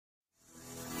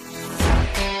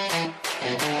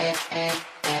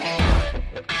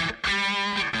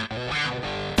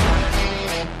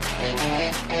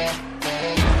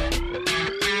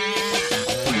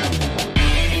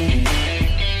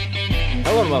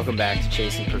Welcome back to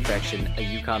Chasing Perfection,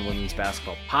 a UConn women's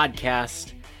basketball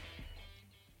podcast.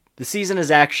 The season is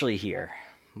actually here.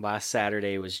 Last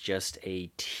Saturday was just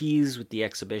a tease with the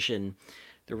exhibition.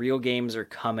 The real games are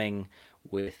coming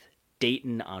with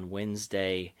Dayton on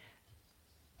Wednesday,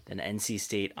 then NC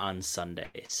State on Sunday.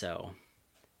 So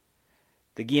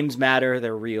the games matter,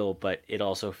 they're real, but it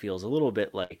also feels a little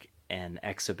bit like an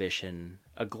exhibition,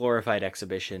 a glorified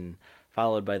exhibition,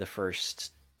 followed by the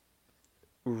first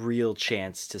real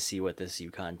chance to see what this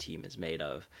UConn team is made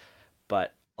of.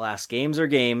 But last games are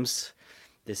games.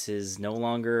 This is no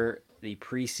longer the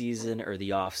preseason or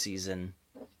the off season.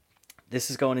 This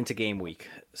is going into game week.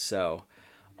 So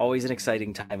always an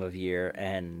exciting time of year,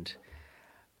 and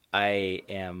I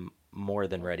am more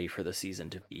than ready for the season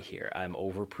to be here. I'm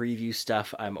over preview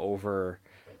stuff. I'm over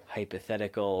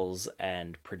hypotheticals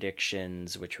and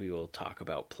predictions, which we will talk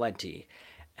about plenty.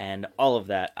 And all of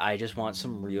that, I just want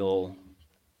some real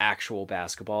actual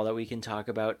basketball that we can talk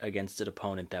about against an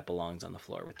opponent that belongs on the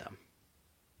floor with them.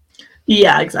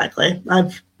 Yeah, exactly.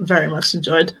 I've very much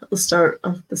enjoyed the start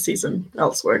of the season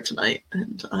elsewhere tonight,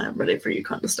 and I'm ready for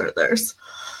UConn to start theirs.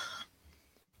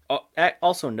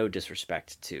 Also, no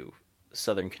disrespect to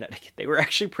Southern Connecticut. They were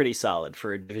actually pretty solid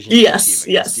for a Division II team against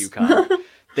UConn.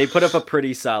 They put up a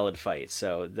pretty solid fight,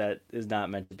 so that is not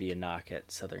meant to be a knock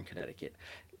at Southern Connecticut.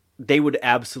 They would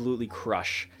absolutely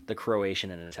crush the Croatian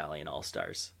and Italian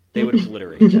All-Stars. They would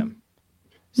obliterate them.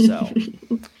 So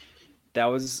that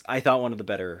was, I thought, one of the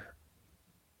better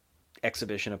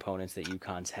exhibition opponents that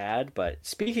UConn's had. But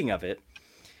speaking of it,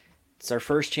 it's our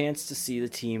first chance to see the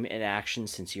team in action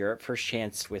since Europe. First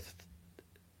chance with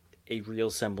a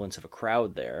real semblance of a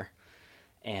crowd there.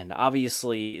 And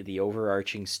obviously the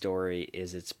overarching story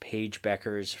is it's Paige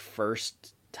Bueckers'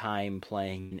 first time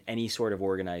playing in any sort of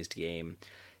organized game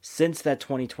since that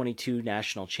 2022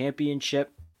 national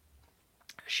championship.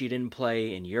 She didn't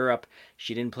play in Europe.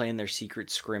 She didn't play in their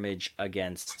secret scrimmage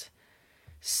against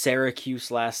Syracuse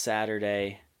last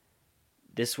Saturday.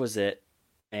 This was it.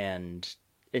 And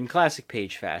in classic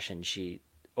Paige fashion, she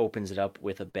opens it up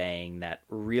with a bang, that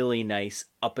really nice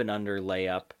up and under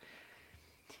layup.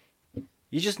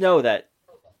 You just know that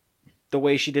the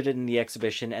way she did it in the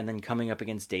exhibition and then coming up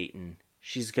against Dayton,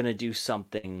 she's going to do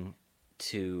something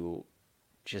to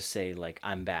just say, like,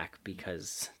 I'm back,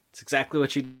 because it's exactly what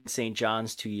she did in St.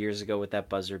 John's 2 years ago with that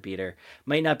buzzer beater.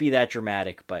 Might not be that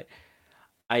dramatic, but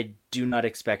I do not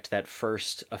expect that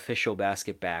first official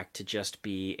basket back to just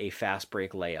be a fast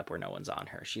break layup where no one's on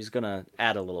her. She's going to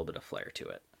add a little bit of flair to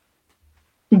it.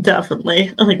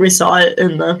 Definitely. I think we saw it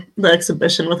in the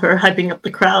exhibition with her hyping up the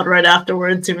crowd right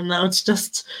afterwards, even though it's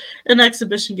just an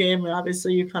exhibition game. And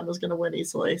obviously UConn was going to win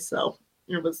easily. So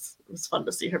it was fun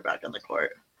to see her back on the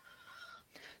court.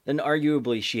 Then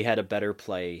arguably she had a better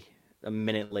play a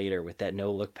minute later with that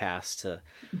no-look pass to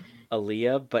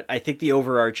Aaliyah. But I think the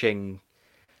overarching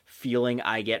feeling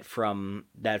I get from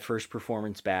that first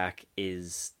performance back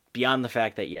is, beyond the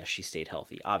fact that, yes, she stayed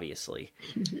healthy, obviously,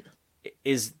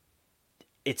 is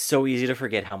it's so easy to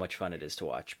forget how much fun it is to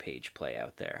watch Paige play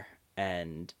out there.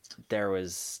 And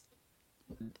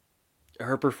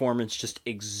her performance just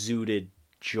exuded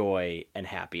joy and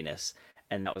happiness.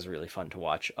 And that was really fun to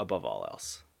watch above all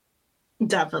else.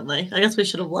 Definitely. I guess we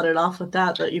should have let it off with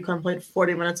that UConn played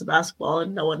 40 minutes of basketball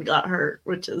and no one got hurt,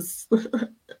 which is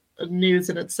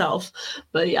news in itself.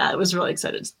 But yeah, it was really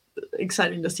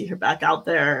exciting to see her back out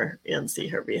there and see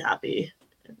her be happy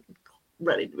and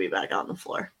ready to be back on the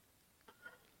floor.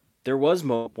 There was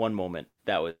one moment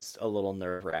that was a little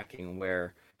nerve-wracking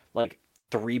where, like,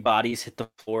 3 bodies hit the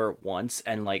floor at once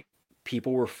and, like,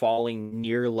 people were falling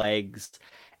near legs,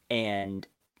 and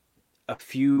a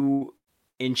few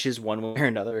inches one way or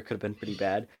another, it could have been pretty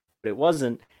bad, but it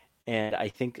wasn't. And I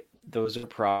think those are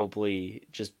probably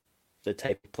just the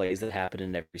type of plays that happen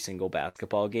in every single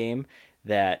basketball game,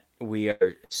 that we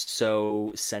are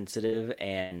so sensitive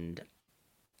and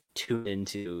tuned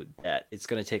into, that it's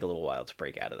going to take a little while to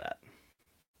break out of that.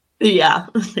 Yeah,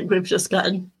 I think we've just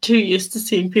gotten too used to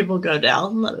seeing people go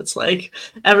down that it's like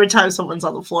every time someone's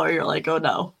on the floor, you're like, oh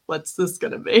no, what's this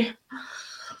going to be?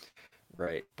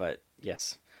 Right, but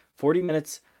yes, 40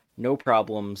 minutes, no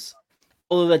problems.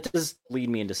 Although that does lead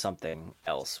me into something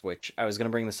else, which I was going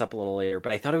to bring this up a little later,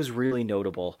 but I thought it was really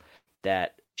notable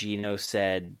that Gino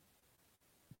said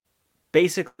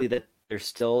basically that there's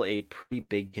still a pretty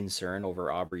big concern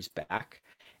over Aubrey's back,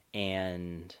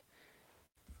 and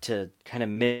to kind of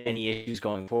mitigate any issues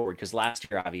going forward, because last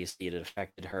year, obviously, it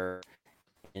affected her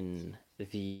in the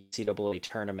NCAA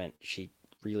tournament. She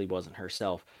really wasn't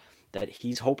herself. That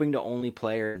he's hoping to only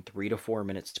play her in 3 to 4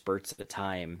 minute spurts at a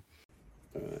time.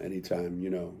 Anytime,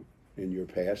 in your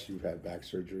past you've had back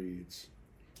surgery,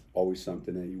 always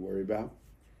something that you worry about.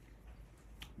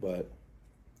 But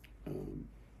um,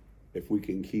 if we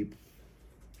can keep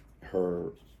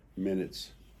her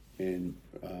minutes in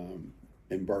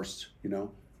in bursts,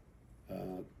 uh,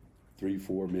 3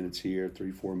 4 minutes here,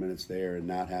 3 4 minutes there, and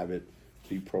not have it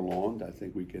be prolonged, I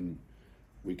think we can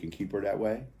keep her that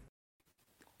way.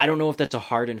 I don't know if that's a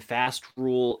hard and fast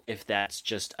rule, if that's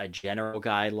just a general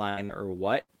guideline or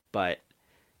what, but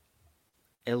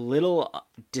a little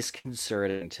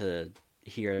disconcerting to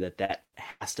hear that that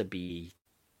has to be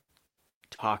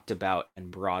talked about and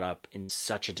brought up in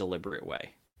such a deliberate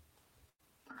way.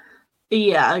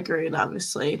 Yeah, agreed.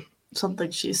 Obviously, something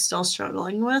she's still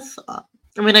struggling with.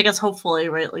 I mean, I guess hopefully,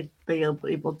 right, like they will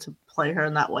be able to play her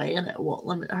in that way, and it won't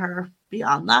limit her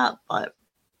beyond that. But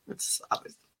it's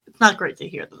not great to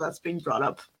hear that that's being brought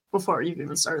up before you've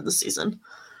even started the season.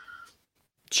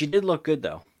 She did look good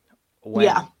though. Went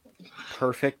Yeah,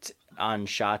 perfect on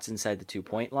shots inside the 2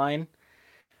 point line.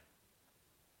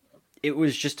 It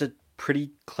was just a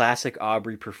pretty classic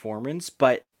Aubrey performance,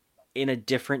 but in a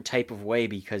different type of way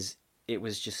because it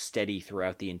was just steady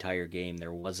throughout the entire game.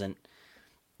 There wasn't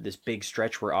this big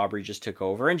stretch where Aubrey just took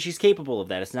over, and she's capable of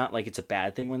that. It's not like it's a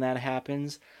bad thing when that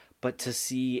happens, but to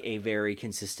see a very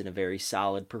consistent, a very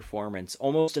solid performance,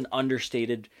 almost an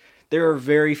understated. There are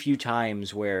very few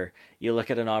times where you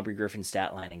look at an Aubrey Griffin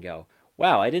stat line and go,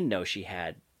 "Wow, I didn't know she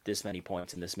had this many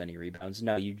points and this many rebounds."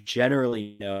 No, you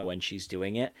generally know when she's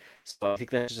doing it. So I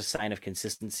think that's just a sign of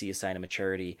consistency, a sign of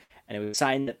maturity, and it was a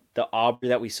sign that the Aubrey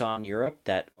that we saw in Europe,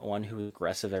 that one who was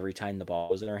aggressive every time the ball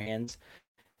was in her hands,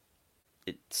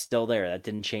 it's still there. That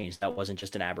didn't change. That wasn't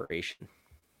just an aberration.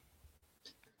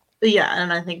 yeah,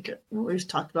 and I think we've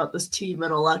talked about this team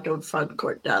and a lack of front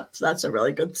court depth. That's a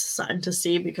really good sign to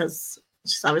see because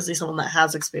she's obviously someone that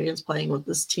has experience playing with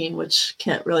this team, which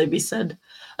can't really be said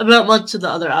about much of the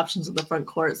other options in the front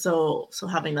court. So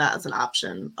having that as an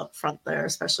option up front there,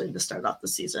 especially to start off the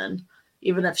season,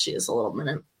 even if she is a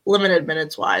little limited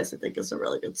minutes wise, I think is a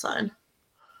really good sign.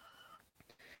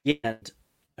 Yeah, and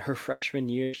her freshman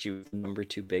year, she was number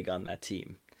two big on that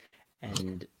team.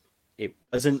 And it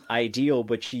wasn't ideal,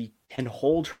 but she can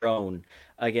hold her own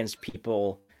against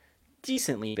people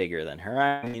decently bigger than her.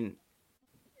 I mean,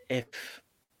 if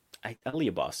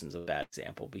Aaliyah Boston's a bad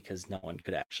example because no one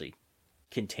could actually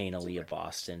contain Aaliyah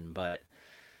Boston, but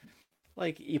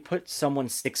like you put someone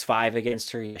 6'5" against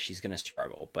her, yeah, she's gonna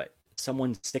struggle. But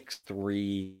someone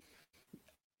 6'3",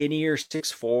 skinnier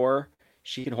 6'4",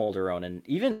 she can hold her own. And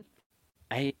even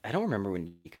I don't remember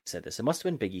when you said this. It must have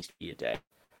been Big East Media Day.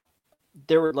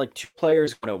 There were like two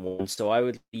players going at once, so I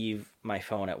would leave my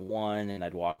phone at one and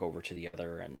I'd walk over to the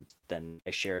other, and then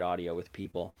I shared audio with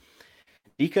people.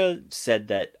 Dika said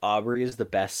that Aubrey is the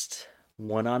best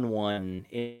one-on-one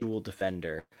individual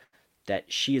defender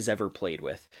that she has ever played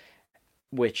with.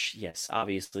 Which, yes,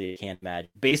 obviously I can't imagine.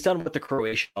 Based on what the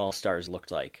Croatian All Stars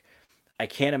looked like, I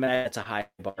can't imagine it's a high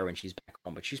bar when she's back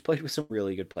home. But she's played with some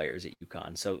really good players at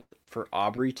UConn. So for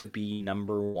Aubrey to be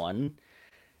number one,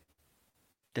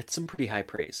 that's some pretty high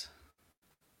praise.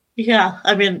 Yeah,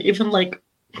 I mean, even like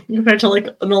compared to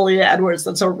like Anolia Edwards,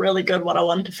 that's a really good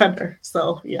one-on-one defender.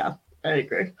 So yeah, I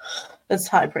agree. That's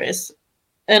high praise,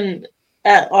 and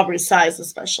at Aubrey's size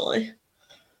especially.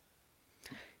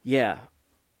 Yeah,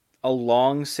 a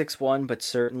long 6'1", but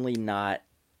certainly not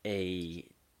a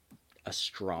a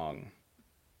strong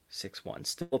 6'1".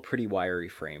 Still a pretty wiry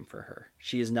frame for her.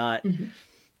 She is not. Mm-hmm.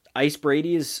 Ice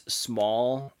Brady is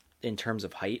small in terms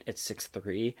of height at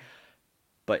 6'3",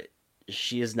 but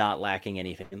she is not lacking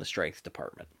anything in the strength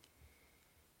department.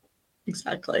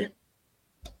 Exactly.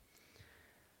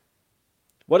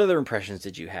 What other impressions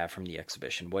did you have from the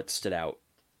exhibition? What stood out?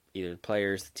 Either the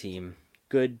players, the team,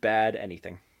 good, bad,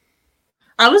 anything?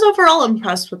 I was overall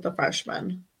impressed with the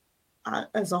freshmen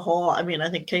as a whole. I mean, I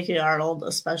think KK Arnold,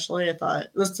 especially, I thought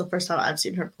this is the first time I've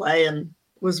seen her play and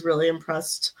was really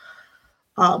impressed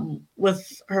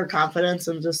with her confidence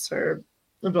and just her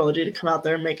ability to come out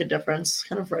there and make a difference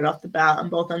kind of right off the bat on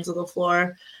both ends of the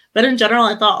floor. But in general,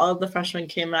 I thought all of the freshmen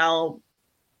came out.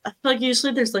 I feel like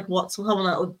usually there's like someone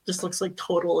that just looks like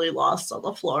totally lost on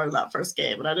the floor in that first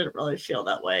game, and I didn't really feel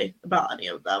that way about any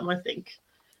of them. I think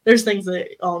there's things that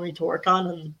all need to work on,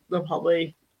 and they'll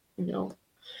probably, you know,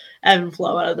 ebb and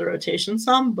flow out of the rotation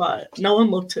some, but no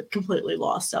one looked completely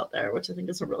lost out there, which I think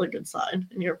is a really good sign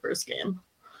in your first game.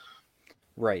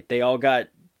 Right. They all got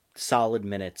solid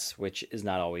minutes, which is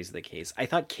not always the case. I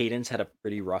thought Cadence had a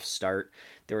pretty rough start.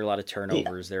 There were a lot of Yeah.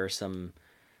 turnovers. There were some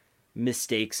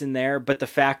mistakes in there, but the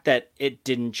fact that it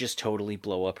didn't just totally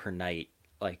blow up her night,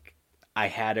 like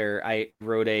I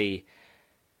wrote a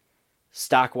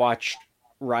stock watch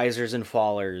risers and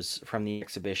fallers from the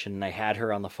exhibition, and I had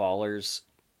her on the fallers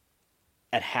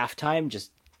at halftime,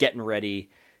 just getting ready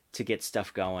to get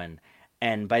stuff going.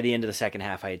 And by the end of the second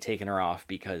half, I had taken her off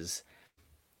because,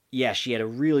 yeah, she had a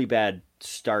really bad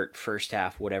start, first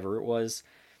half, whatever it was.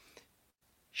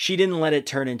 She didn't let it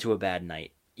turn into a bad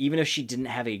night. Even if she didn't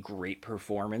have a great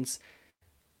performance,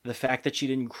 the fact that she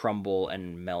didn't crumble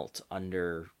and melt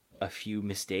under a few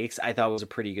mistakes, I thought was a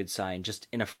pretty good sign just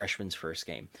in a freshman's first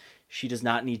game. She does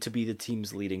not need to be the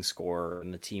team's leading scorer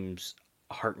and the team's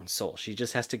heart and soul. She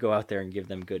just has to go out there and give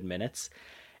them good minutes,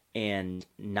 and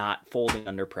not folding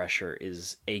under pressure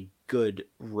is a good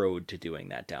road to doing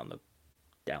that down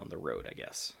the road, I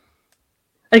guess.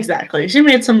 Exactly. She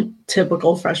made some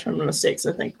typical freshman mistakes,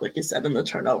 I think, like you said, in the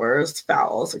turnovers,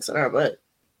 fouls, etc. But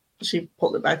she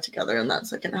pulled it back together in that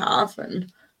second half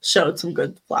and showed some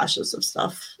good flashes of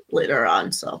stuff later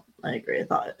on. So I agree. I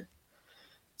thought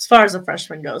as far as a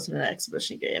freshman goes in an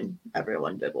exhibition game,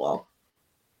 everyone did well.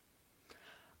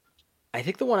 I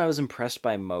think the one I was impressed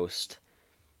by most,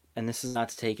 and this is not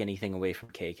to take anything away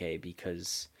from KK,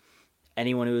 because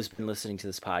anyone who has been listening to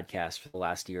this podcast for the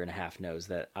last year and a half knows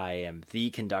that I am the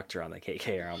conductor on the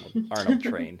KK Arnold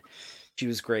train. She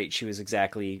was great. She was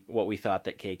exactly what we thought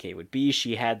that KK would be.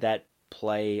 She had that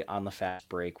play on the fast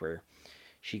break where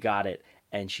she got it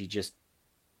and she just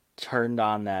turned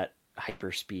on that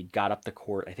hyper speed, got up the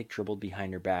court, I think dribbled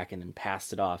behind her back and then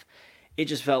passed it off. It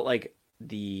just felt like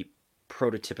the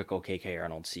prototypical KK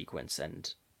Arnold sequence,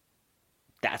 and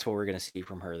that's what we're going to see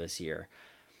from her this year.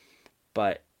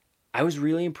 But I was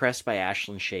really impressed by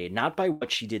Ashlyn Shade, not by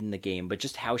what she did in the game, but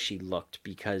just how she looked,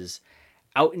 because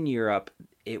out in Europe,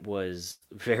 it was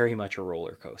very much a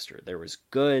roller coaster. There was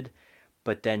good,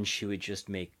 but then she would just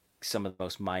make some of the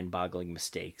most mind-boggling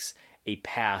mistakes. A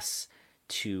pass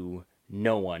to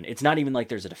no one. It's not even like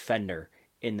there's a defender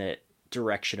in the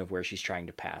direction of where she's trying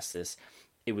to pass this.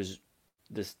 It was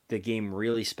the game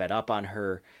really sped up on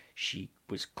her. She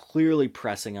was clearly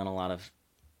pressing on a lot of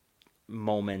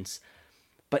moments.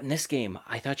 But in this game,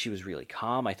 I thought she was really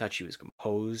calm. I thought she was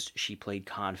composed. She played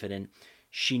confident.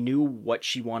 She knew what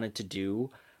she wanted to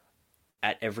do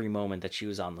at every moment that she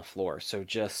was on the floor. So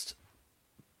just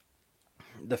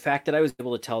the fact that I was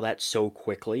able to tell that so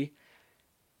quickly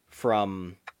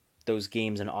from those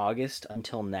games in August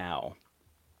until now,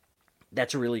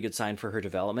 that's a really good sign for her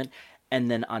development. And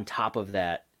then on top of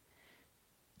that,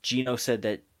 Gino said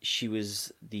that she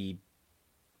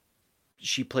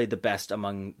played the best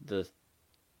among the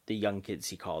young kids,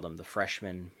 he called them, the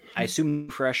freshmen. I assume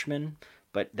freshmen,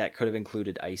 but that could have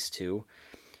included Ice too.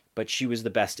 But she was the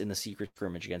best in the secret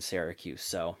scrimmage against Syracuse.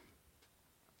 So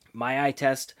my eye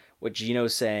test, what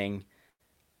Gino's saying,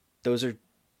 those are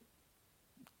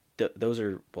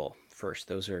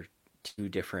two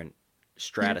different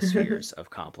stratospheres of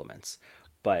compliments.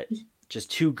 But just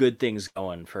two good things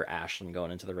going for Ashlyn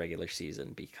going into the regular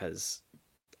season, because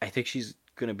I think she's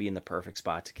going to be in the perfect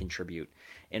spot to contribute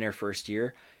in her first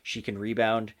year. She can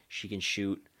rebound, she can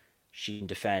shoot, she can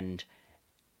defend,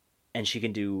 and she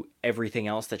can do everything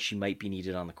else that she might be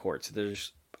needed on the court. So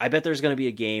I bet there's going to be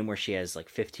a game where she has like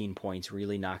 15 points,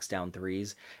 really knocks down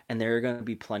threes, and there are going to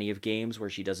be plenty of games where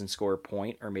she doesn't score a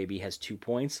point or maybe has 2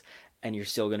 points, and you're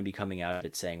still going to be coming out of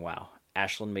it saying, wow,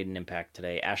 Ashlyn made an impact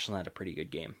today. Ashlyn had a pretty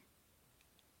good game.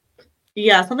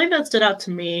 Yeah, something that stood out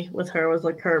to me with her was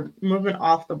like her movement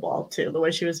off the ball too. The way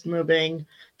she was moving,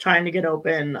 trying to get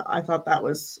open. I thought that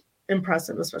was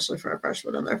impressive, especially for a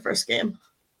freshman in their first game.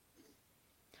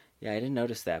 Yeah, I didn't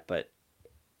notice that, but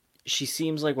she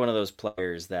seems like one of those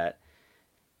players that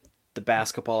the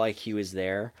basketball IQ is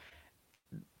there,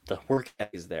 the work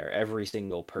ethic is there. Every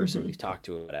single person we've talked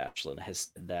to about Ashlyn has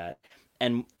said that.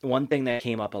 And one thing that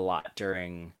came up a lot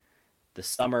during the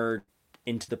summer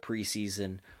into the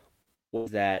preseason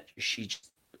was that she just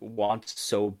wants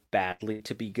so badly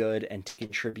to be good and to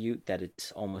contribute that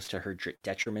it's almost to her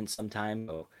detriment sometimes.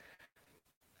 So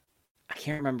I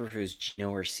can't remember if it was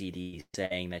Gino or CD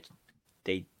saying that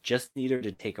they just need her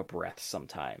to take a breath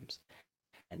sometimes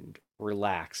and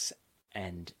relax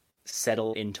and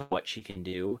settle into what she can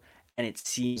do. And it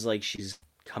seems like she's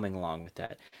coming along with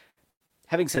that.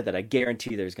 Having said that, I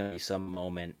guarantee there's going to be some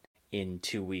moment in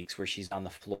 2 weeks where she's on the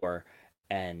floor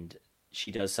and she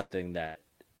does something that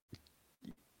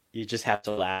you just have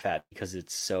to laugh at because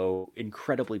it's so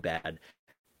incredibly bad.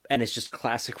 And it's just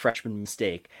classic freshman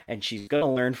mistake. And she's going to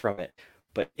learn from it.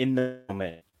 But in the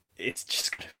moment, it's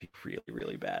just going to be really,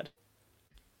 really bad.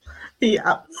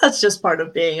 Yeah, that's just part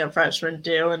of being a freshman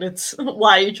too. And it's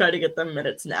why you try to get them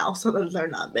minutes now so that they're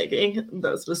not making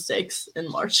those mistakes in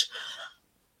March.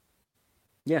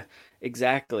 Yeah,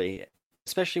 exactly.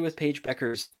 Especially with Paige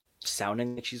Bueckers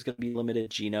sounding like she's going to be limited.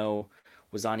 Gino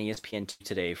was on ESPN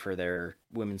today for their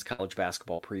women's college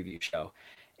basketball preview show,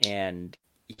 and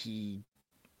he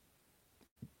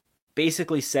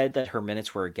basically said that her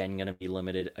minutes were again going to be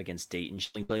limited against Dayton. She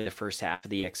only played the first half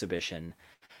of the exhibition.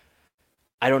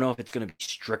 I don't know if it's going to be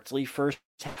strictly first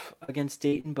half against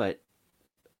Dayton, but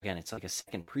again, it's like a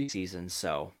second preseason,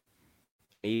 so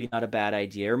maybe not a bad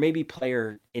idea. Or maybe play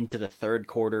her into the third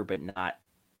quarter, but not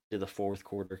to the fourth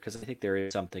quarter, because I think there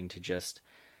is something to just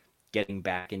getting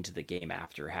back into the game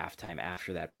after halftime,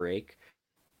 after that break.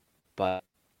 But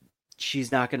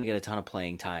she's not going to get a ton of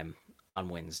playing time on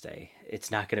Wednesday.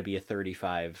 It's not going to be a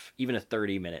 35, even a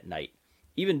 30-minute night.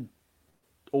 Even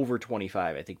over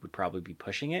 25, I think would probably be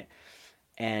pushing it.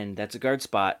 And that's a guard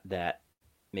spot that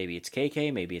maybe it's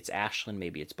KK, maybe it's Ashlyn,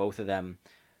 maybe it's both of them.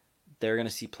 They're going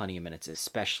to see plenty of minutes,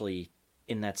 especially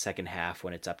in that second half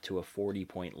when it's up to a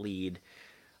 40-point lead.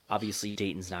 Obviously,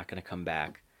 Dayton's not going to come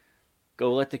back.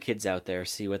 Go let the kids out there,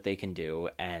 see what they can do,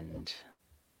 and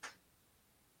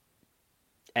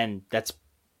that's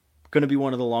going to be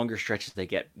one of the longer stretches they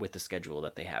get with the schedule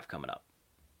that they have coming up.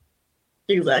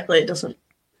 Exactly. It doesn't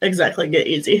exactly get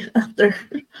easy after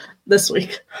this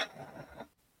week.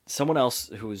 Someone else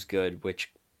who is good,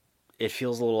 which it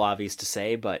feels a little obvious to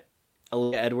say, but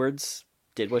Aaliyah Edwards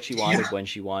did what she wanted, when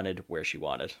she wanted, where she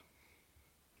wanted.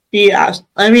 Yeah,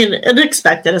 I mean,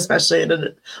 expected, especially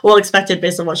expected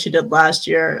based on what she did last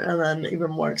year, and then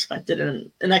even more expected in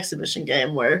an exhibition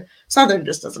game where Southern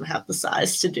just doesn't have the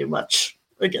size to do much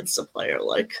against a player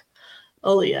like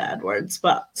Aaliyah Edwards,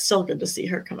 but still good to see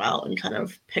her come out and kind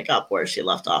of pick up where she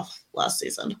left off last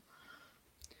season.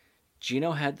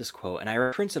 Gino had this quote, and I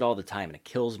reference it all the time, and it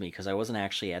kills me because I wasn't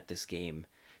actually at this game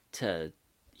to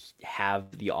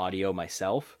have the audio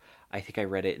myself. I think I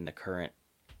read it in the current,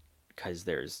 because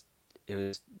it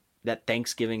was that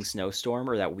Thanksgiving snowstorm,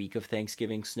 or that week of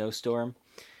Thanksgiving snowstorm.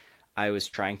 I was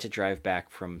trying to drive back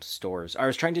from stores. I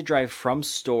was trying to drive from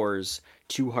stores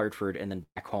to Hartford and then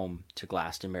back home to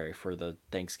Glastonbury for the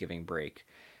Thanksgiving break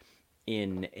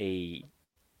in a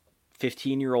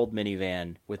 15-year-old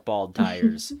minivan with bald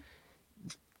tires,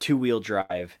 two-wheel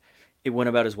drive. It went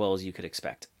about as well as you could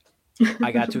expect.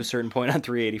 I got to a certain point on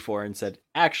 384 and said,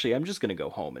 actually, I'm just going to go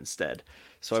home instead.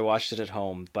 So I watched it at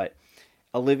home. But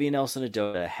Olivia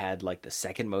Nelson-Adota had like the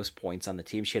second most points on the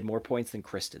team. She had more points than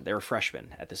Kristen. They were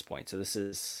freshmen at this point. So this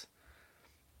is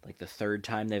like the third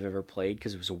time they've ever played,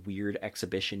 because it was a weird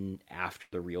exhibition after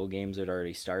the real games had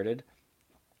already started.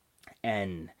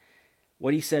 And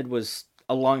what he said was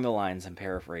along the lines, I'm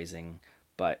paraphrasing,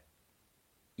 but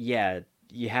yeah,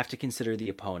 you have to consider the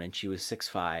opponent. She was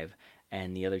 6'5",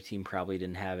 and the other team probably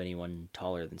didn't have anyone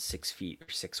taller than 6 feet or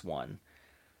 6'1".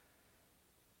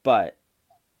 But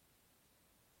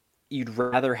you'd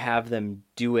rather have them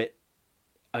do it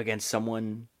against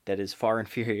someone that is far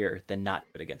inferior than not do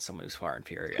it against someone who's far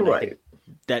inferior. And right. I think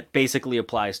that basically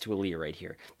applies to Aaliyah right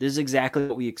here. This is exactly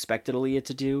what we expected Aaliyah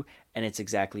to do, and it's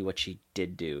exactly what she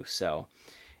did do. So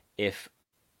if,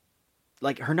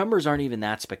 like, her numbers aren't even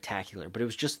that spectacular, but it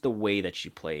was just the way that she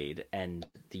played and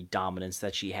the dominance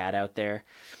that she had out there.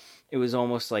 It was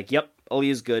almost like, yep,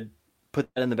 Aaliyah's good. Put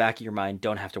that in the back of your mind.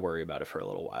 Don't have to worry about it for a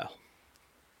little while.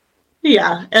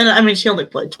 Yeah, and I mean, she only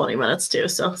played 20 minutes too,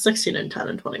 so 16 and 10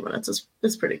 in 20 minutes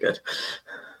is pretty good.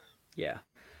 Yeah.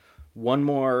 One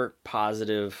more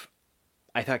positive.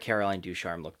 I thought Caroline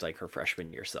Ducharme looked like her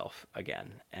freshman year self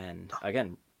again. And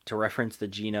again, to reference the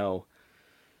Gino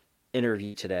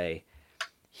interview today,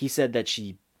 he said that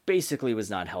she basically was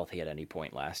not healthy at any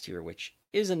point last year, which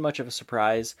isn't much of a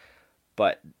surprise,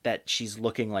 but that she's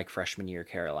looking like freshman year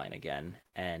Caroline again.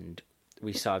 And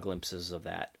we saw glimpses of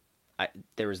that.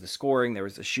 There was the scoring, there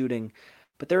was the shooting,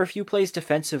 but there are a few plays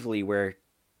defensively where,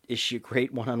 is she a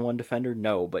great one-on-one defender?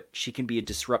 No, but she can be a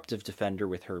disruptive defender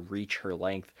with her reach, her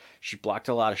length. She blocked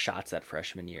a lot of shots that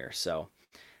freshman year, so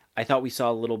I thought we saw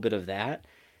a little bit of that.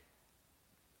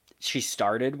 She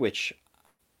started, which,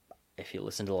 if you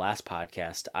listen to the last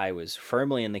podcast, I was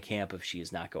firmly in the camp of she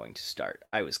is not going to start.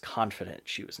 I was confident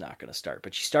she was not going to start,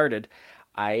 but she started.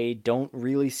 I don't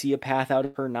really see a path out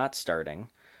of her not starting,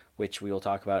 which we will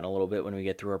talk about in a little bit when we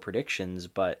get through our predictions,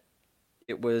 but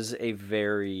it was a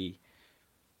very...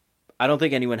 I don't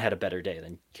think anyone had a better day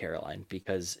than Caroline,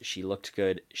 because she looked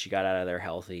good. She got out of there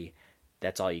healthy.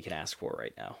 That's all you can ask for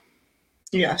right now.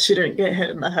 Yeah, she didn't get hit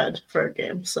in the head for a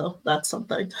game, so that's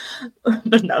something.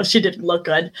 But no, she didn't look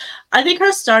good. I think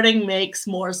her starting makes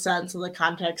more sense in the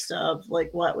context of like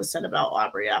what was said about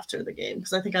Aubrey after the game,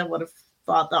 because I think I would have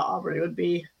thought that Aubrey would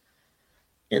be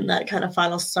in that kind of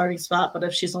final starting spot, but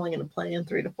if she's only going to play in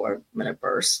 3 to 4 minute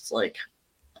bursts, like,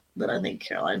 then I think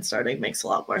Caroline starting makes a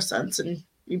lot more sense, and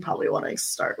you probably want to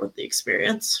start with the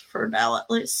experience for now, at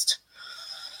least.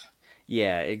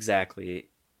 Yeah, exactly.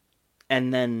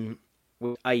 And then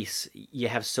with ice, you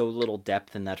have so little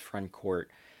depth in that front court.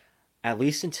 At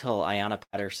least until Ayanna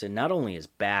Patterson not only is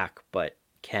back, but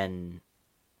can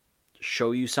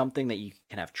show you something that you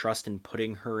can have trust in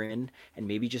putting her in, and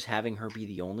maybe just having her be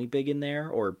the only big in there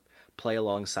or play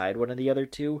alongside one of the other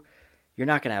two. You're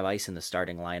not going to have ice in the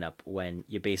starting lineup when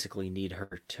you basically need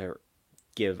her to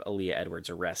give Aaliyah Edwards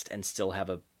a rest and still have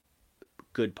a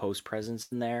good post presence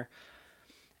in there.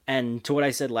 And to what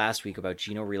I said last week about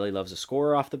Gino really loves a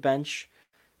scorer off the bench,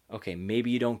 okay,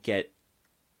 maybe you don't get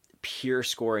pure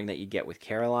scoring that you get with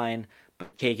Caroline,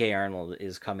 but KK Arnold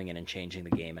is coming in and changing the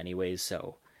game anyways,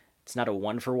 so it's not a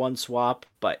one-for-one swap,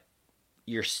 but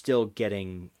you're still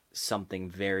getting something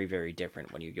very, very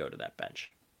different when you go to that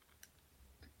bench.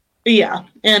 Yeah,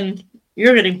 and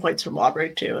you're getting points from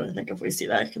Aubrey too, and I think if we see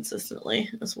that consistently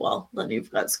as well, then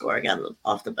you've got scoring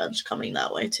off the bench coming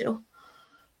that way too.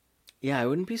 Yeah, I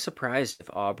wouldn't be surprised if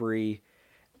Aubrey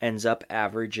ends up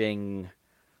averaging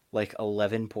like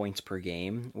 11 points per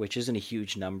game, which isn't a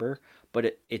huge number,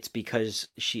 but it's because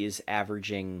she is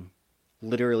averaging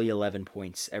literally 11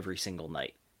 points every single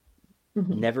night.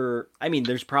 Mm-hmm. Never, I mean,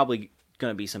 there's probably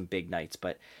going to be some big nights,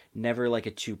 but never like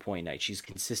a 2-point night. She's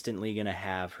consistently going to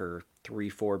have her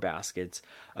 3-4 baskets,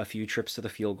 a few trips to the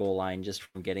field goal line just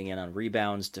from getting in on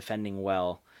rebounds, defending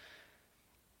well.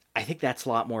 I think that's a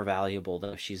lot more valuable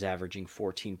than if she's averaging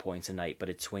 14 points a night, but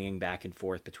it's swinging back and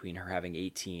forth between her having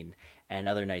 18 and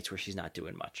other nights where she's not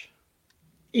doing much.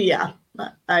 Yeah,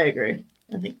 I agree.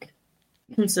 I think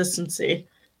consistency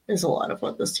is a lot of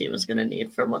what this team is going to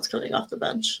need from what's coming off the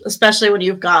bench, especially when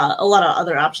you've got a lot of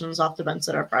other options off the bench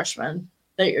that are freshmen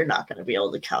that you're not going to be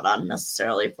able to count on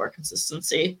necessarily for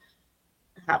consistency.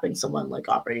 Having someone like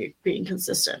Aubrey being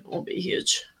consistent will be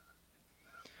huge.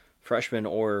 Freshman,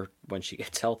 or when she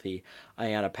gets healthy,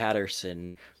 Ayanna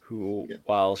Patterson, who,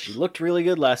 while she looked really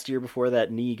good last year before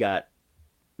that knee got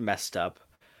messed up,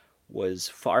 was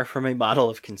far from a model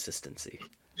of consistency.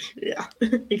 Yeah,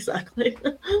 exactly.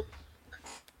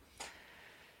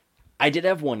 I did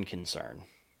have one concern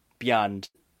beyond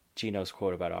Gino's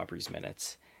quote about Aubrey's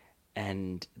minutes,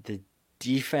 and the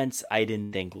defense I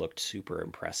didn't think looked super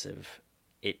impressive.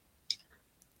 It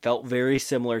felt very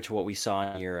similar to what we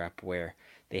saw in Europe, where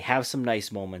they have some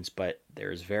nice moments, but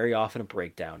there's very often a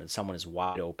breakdown and someone is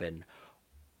wide open,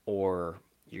 or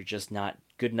you're just not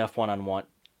good enough one-on-one.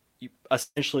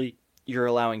 Essentially, you're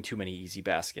allowing too many easy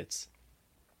baskets.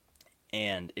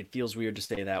 And it feels weird to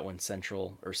say that when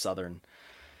Central or Southern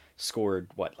scored,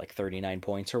 like 39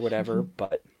 points or whatever.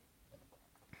 But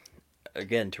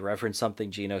again, to reference something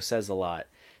Gino says a lot,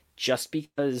 just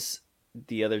because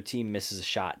the other team misses a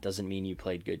shot doesn't mean you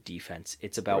played good defense.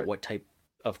 It's about what type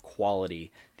of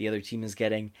quality the other team is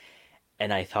getting.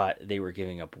 And I thought they were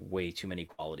giving up way too many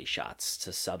quality shots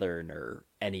to Southern or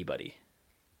anybody.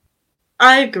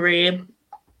 I agree.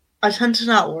 I tend to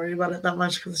not worry about it that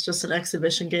much because it's just an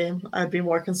exhibition game. I'd be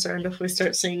more concerned if we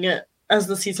start seeing it as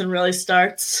the season really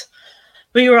starts.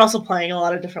 But you were also playing a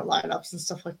lot of different lineups and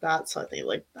stuff like that, so I think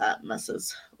like that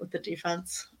messes with the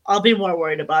defense. I'll be more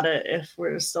worried about it if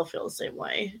we're still feel the same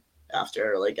way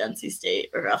after like NC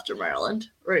State or after Maryland.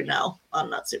 Right now,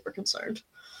 I'm not super concerned.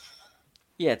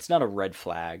 Yeah, it's not a red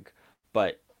flag,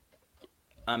 but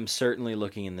I'm certainly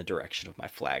looking in the direction of my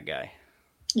flag guy.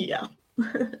 Yeah.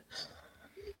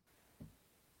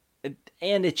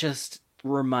 And it just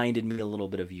reminded me a little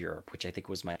bit of Europe, which I think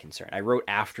was my concern. I wrote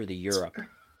after the Europe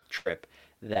trip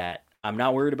that I'm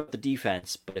not worried about the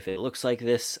defense, but if it looks like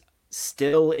this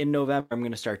still in November, I'm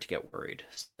going to start to get worried.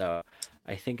 So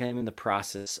I think I'm in the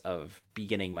process of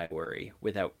beginning my worry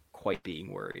without quite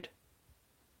being worried.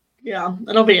 Yeah,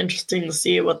 it'll be interesting to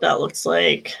see what that looks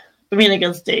like. I mean,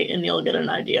 against Dayton, you'll get an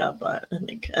idea, but I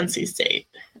think NC State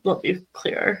will be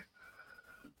clearer.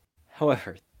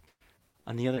 However,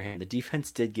 on the other hand, the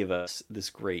defense did give us this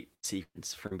great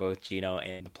sequence from both Gino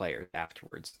and the players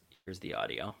afterwards. Here's the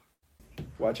audio.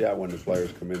 Watch out when the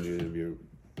players come in the interview.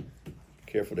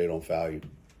 Careful they don't foul you.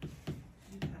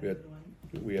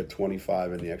 We had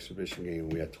 25 in the exhibition game.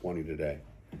 We had 20 today.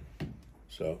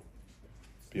 So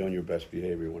be on your best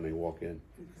behavior when they walk in.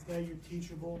 Is that your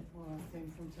teachable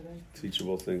thing from today?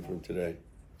 Teachable thing from today.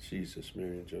 Jesus,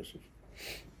 Mary and Joseph.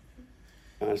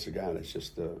 Honest to God, it's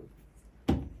just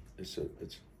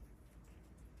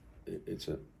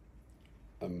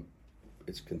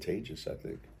it's contagious, I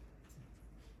think.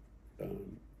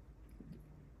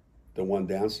 The one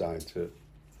downside to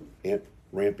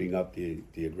ramping up the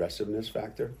aggressiveness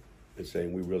factor and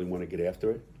saying we really want to get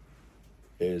after it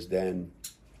is then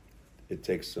it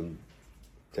takes some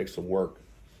work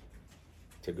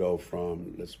to go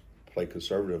from let's play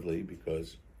conservatively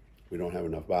because we don't have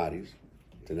enough bodies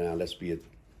to now let's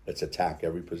attack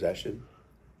every possession,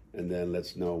 and then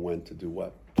let's know when to do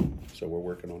what. So we're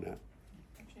working on that.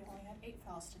 Actually only had 8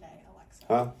 fouls today, Alexa.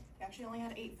 Huh? You actually only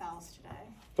had 8 fouls today.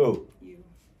 Who? You.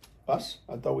 Us?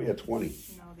 I thought we had 20.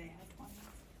 No, they had 20.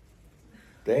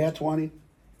 They had 20?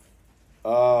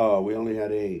 Oh, we only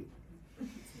had 8.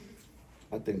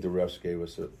 I think the refs gave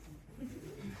us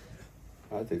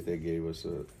they gave us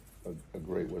a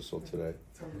great whistle today.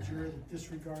 So that you're to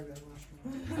disregard that last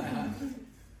one.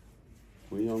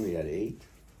 We only had 8?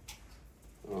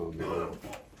 Oh, man.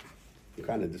 I'm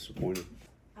kind of disappointed.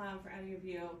 For any of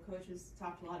you, coaches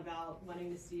talked a lot about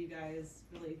wanting to see you guys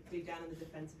really dig down on the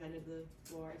defensive end of the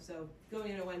floor. So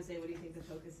going into Wednesday, what do you think the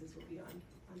focuses will be on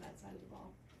that side of the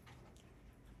ball?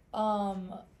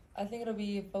 I think it'll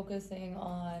be focusing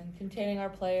on containing our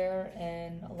player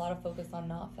and a lot of focus on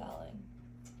not fouling.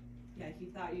 Yeah, he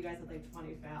thought you guys had like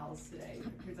 20 fouls today.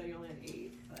 Turns out you only had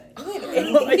 8. But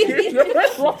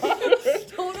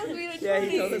Told us we had 20. Yeah,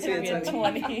 he told us we had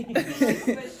 20.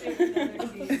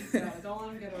 So don't let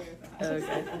him get away with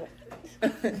that.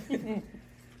 Okay.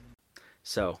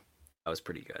 So, that was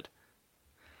pretty good.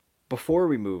 Before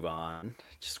we move on,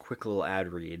 just a quick little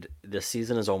ad read. The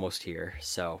season is almost here,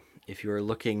 so if you're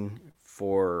looking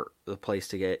for the place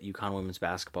to get UConn women's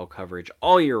basketball coverage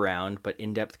all year round, but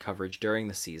in-depth coverage during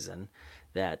the season,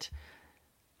 that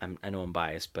I know I'm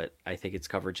biased, but I think it's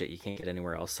coverage that you can't get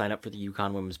anywhere else. Sign up for the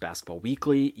UConn Women's Basketball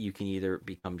Weekly. You can either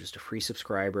become just a free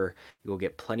subscriber. You will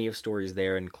get plenty of stories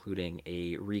there, including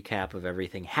a recap of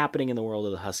everything happening in the world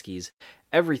of the Huskies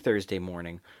every Thursday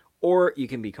morning. Or you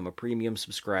can become a premium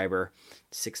subscriber,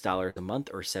 $6 a month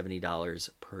or $70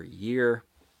 per year.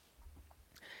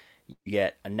 You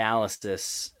get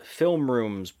analysis, film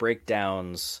rooms,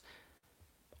 breakdowns,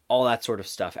 all that sort of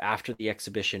stuff. After the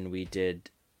exhibition, we did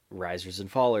Risers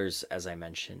and Fallers, as I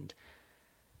mentioned.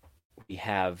 We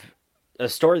have a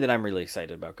story that I'm really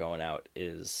excited about going out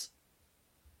is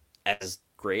as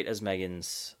great as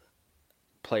Megan's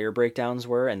player breakdowns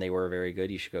were, and they were very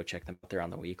good. You should go check them out there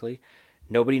on the weekly.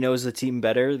 Nobody knows the team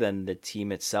better than the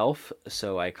team itself,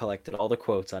 so I collected all the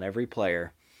quotes on every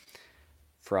player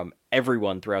from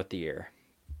everyone throughout the year,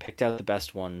 picked out the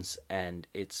best ones, and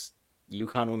it's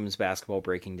UConn women's basketball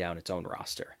breaking down its own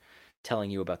roster,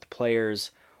 telling you about the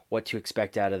players, what to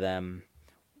expect out of them,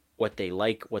 what they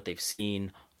like, what they've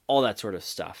seen, all that sort of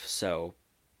stuff. So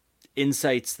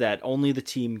insights that only the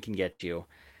team can get you.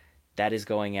 That is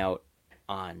going out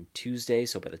on Tuesday,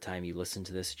 so by the time you listen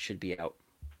to this, it should be out.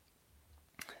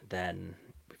 Then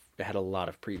we had a lot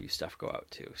of preview stuff go out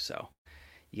too. So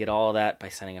you get all of that by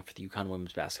signing up for the UConn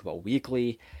Women's Basketball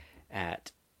Weekly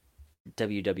at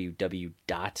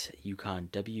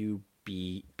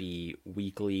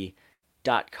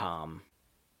www.uconnwbbweekly.com.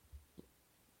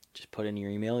 Just put in your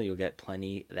email. You'll get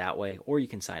plenty that way, or you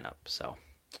can sign up. So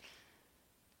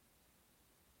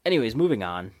anyways, moving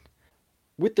on.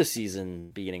 With the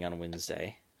season beginning on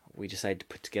Wednesday, we decided to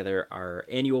put together our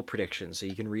annual predictions, so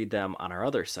you can read them on our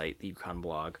other site, the UConn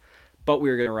blog, but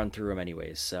we're going to run through them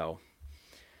anyways. So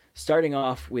starting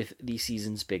off with the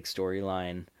season's big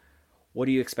storyline, what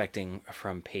are you expecting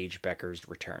from Paige Bueckers'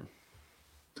 return?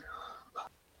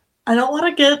 I don't want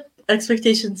to get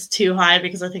expectations too high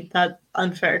because I think that's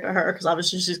unfair to her because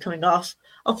obviously she's coming off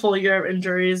a full year of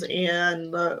injuries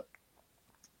and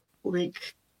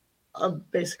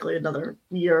basically another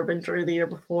year of injury the year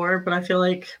before. But I feel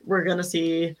like we're going to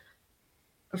see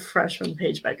a freshman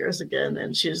Paige Bueckers again,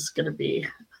 and she's going to be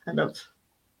kind of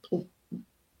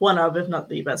one of, if not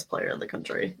the best player in the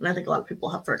country. And I think a lot of people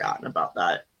have forgotten about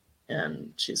that,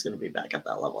 and she's going to be back at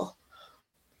that level.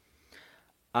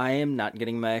 I am not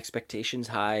getting my expectations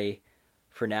high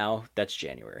for now. That's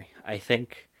January. I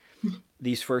think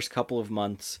these first couple of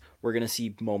months, we're going to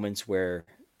see moments where,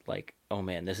 like, oh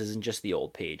man, this isn't just the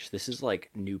old Paige. This is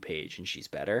like new Paige, and she's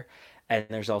better. And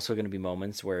there's also going to be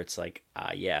moments where it's like,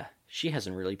 yeah, she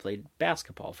hasn't really played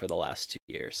basketball for the last 2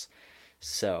 years.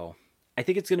 So I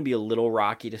think it's going to be a little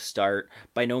rocky to start.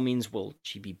 By no means will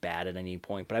she be bad at any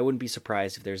point, but I wouldn't be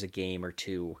surprised if there's a game or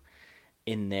two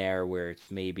in there where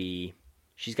it's maybe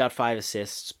she's got 5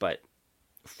 assists, but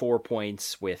 4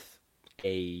 points with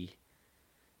a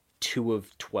 2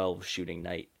 of 12 shooting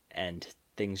night, and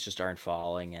things just aren't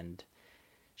falling, and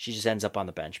she just ends up on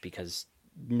the bench because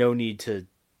no need to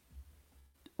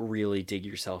really dig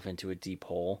yourself into a deep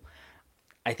hole.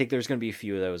 I think there's going to be a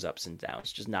few of those ups and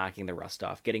downs, just knocking the rust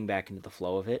off, getting back into the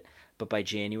flow of it. But by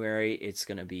January, it's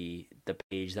going to be the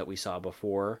Paige that we saw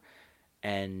before,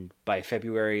 and by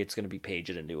February, it's going to be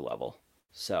Paige at a new level.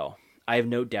 So I have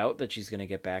no doubt that she's going to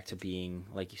get back to being,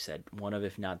 like you said, one of,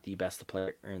 if not the best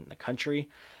player in the country.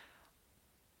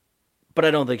 But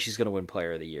I don't think she's going to win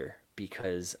Player of the Year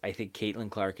because I think Caitlin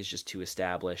Clark is just too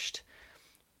established.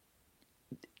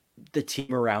 The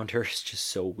team around her is just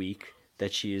so weak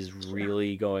that she is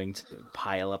really going to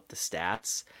pile up the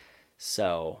stats.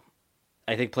 So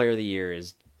I think Player of the Year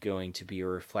is going to be a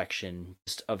reflection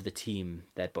just of the team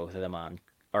that both of them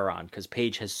are on, because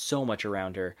Paige has so much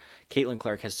around her. Caitlin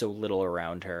Clark has so little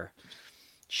around her.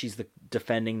 She's the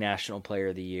defending National Player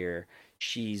of the Year.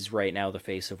 She's right now the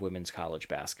face of women's college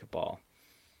basketball.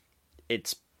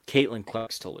 It's Caitlin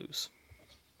Clark's to lose.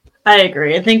 I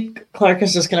agree. I think Clark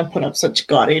is just going to put up such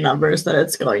gaudy numbers that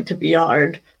it's going to be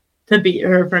hard to beat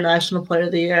her for National Player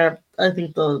of the Year. I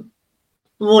think the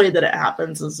way that it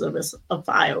happens is if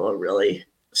Iowa really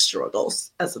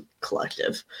struggles as a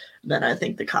collective, then I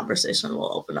think the conversation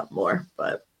will open up more.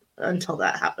 But until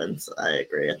that happens, I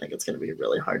agree. I think it's going to be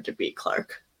really hard to beat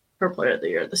Clark for Player of the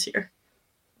Year this year.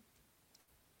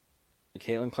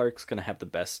 Caitlin Clark's going to have the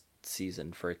best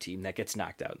season for a team that gets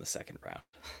knocked out in the second round.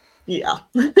 Yeah,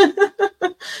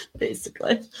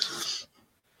 basically.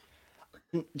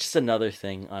 Just another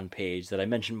thing on Paige that I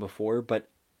mentioned before, but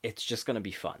it's just going to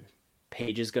be fun.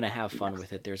 Paige is going to have fun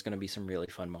with it. There's going to be some really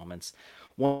fun moments.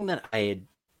 One that I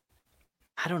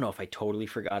don't know if I totally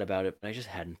forgot about it, but I just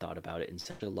hadn't thought about it in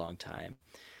such a long time,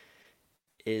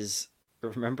 is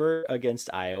remember against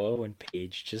Iowa when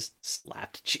Paige just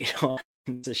slapped Gino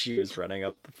as she was running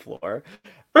up the floor?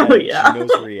 Oh, And yeah.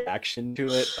 Gino's reaction to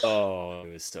it, oh,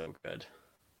 it was so good.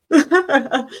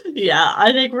 Yeah,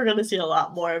 I think we're going to see a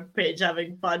lot more of Paige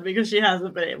having fun because she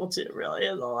hasn't been able to really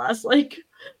in the last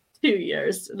 2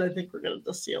 years, and I think we're going to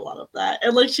just see a lot of that.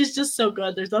 And she's just so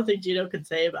good. There's nothing Gino can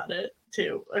say about it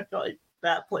too. I feel like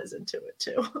that plays into it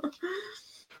too.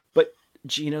 But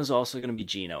Gino's also going to be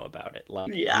Gino about it.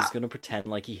 Yeah. He's going to pretend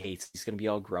like he hates it. He's going to be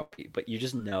all grumpy, but you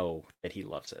just know that he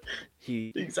loves it.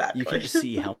 Exactly. You can just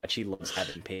see how much he loves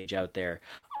having Paige out there,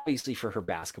 obviously for her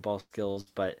basketball skills,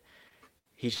 but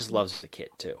he just loves the kid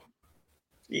too.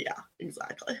 Yeah,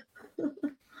 exactly.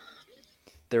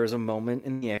 There was a moment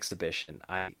in the exhibition.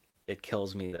 It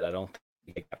kills me that I don't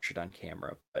think I captured on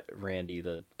camera, but Randy,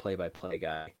 the play-by-play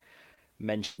guy,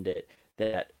 mentioned it,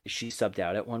 that she subbed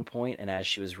out at one point, and as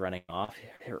she was running off,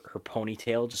 her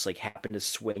ponytail just happened to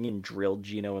swing and drilled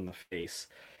Gino in the face.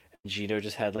 And Gino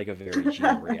just had a very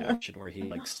Gino reaction where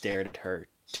he stared at her,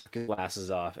 took his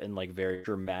glasses off, and very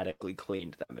dramatically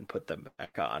cleaned them and put them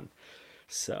back on.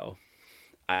 So,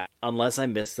 unless I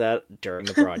missed that during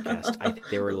the broadcast, I think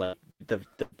they were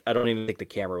I don't even think the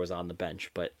camera was on the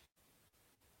bench, but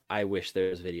I wish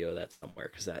there was video of that somewhere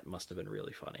because that must have been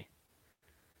really funny.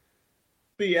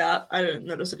 But yeah, I didn't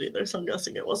notice it either, so I'm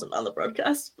guessing it wasn't on the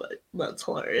broadcast, but that's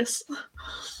hilarious.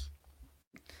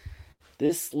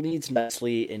 This leads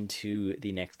nicely into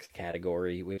the next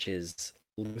category, which is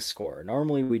leading scorer.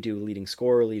 Normally we do leading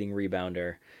scorer, leading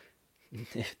rebounder.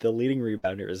 If the leading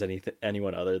rebounder is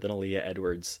anyone other than Aaliyah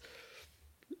Edwards,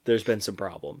 there's been some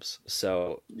problems.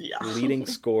 So, yeah. Leading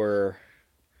scorer,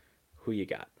 who you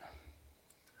got?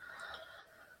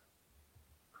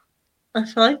 I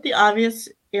feel like the obvious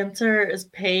answer is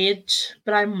Paige,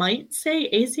 but I might say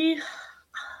AZ.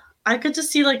 I could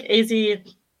just see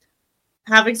AZ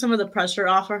having some of the pressure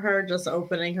off of her, just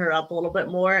opening her up a little bit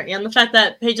more, and the fact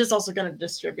that Paige is also going to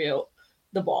distribute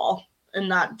the ball and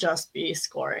not just be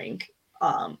scoring.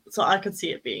 So I could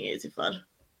see it being AZ Fudd.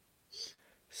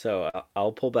 So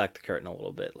I'll pull back the curtain a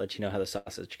little bit, let you know how the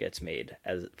sausage gets made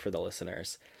as for the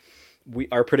listeners.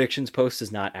 Our predictions post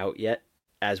is not out yet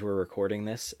as we're recording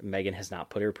this. Megan has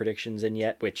not put her predictions in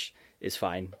yet, which is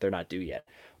fine. They're not due yet.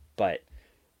 But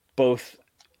both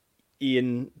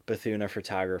Ian Bethune, a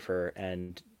photographer,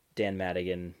 and Dan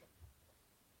Madigan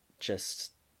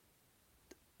just...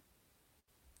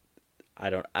 I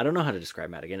don't know how to describe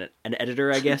Madigan. An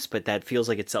editor, I guess, but that feels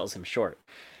like it sells him short.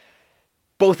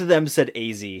 Both of them said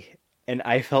AZ, and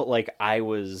I felt like I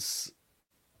was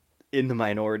in the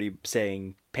minority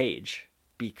saying Paige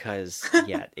because,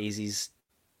 yeah, AZ's...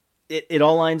 It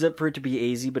all lines up for it to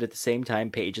be AZ, but at the same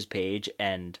time, Paige is Paige,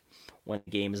 and when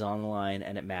the game is on the line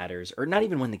and it matters, or not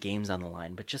even when the game's on the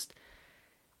line, but just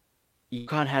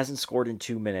UConn hasn't scored in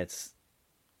 2 minutes.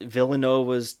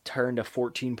 Villanova's turned a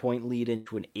 14-point lead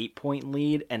into an 8-point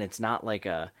lead, and it's not like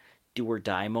a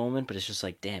do-or-die moment, but it's just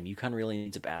damn, UConn really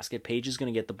needs a basket. Paige is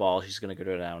going to get the ball. She's going to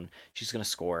go down. She's going to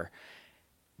score.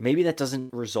 Maybe that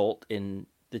doesn't result in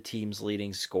the team's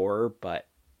leading scorer, but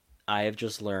I have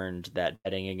just learned that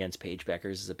betting against Paige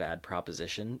Bueckers is a bad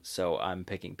proposition, so I'm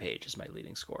picking Paige as my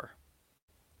leading scorer.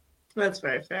 That's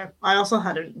very fair. I also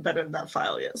hadn't been in that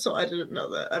file yet, so I didn't know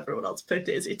that everyone else picked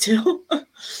Daisy too.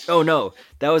 Oh no,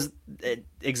 that was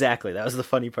exactly. That was the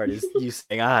funny part is you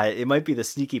saying, it might be the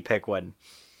sneaky pick one.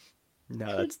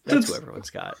 No, that's who everyone's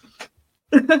got.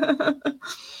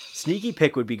 Sneaky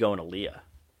pick would be going to Leah.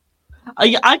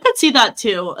 I could see that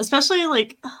too, especially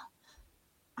like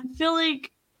I feel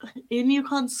like in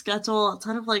UConn's schedule,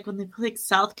 kind of like when they play like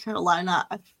South Carolina,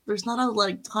 there's not a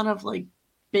like ton of like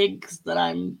bigs that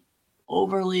I'm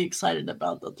overly excited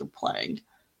about that they're playing,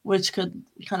 which could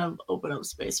kind of open up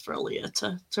space for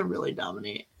Aaliyah to really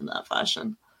dominate in that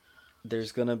fashion.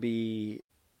 There's gonna be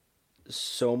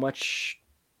so much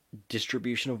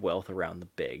distribution of wealth around the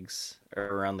bigs or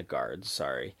around the guards.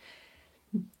 Sorry,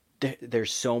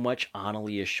 there's so much on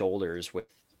Aaliyah's shoulders with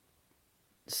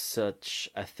such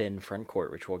a thin front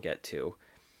court, which we'll get to.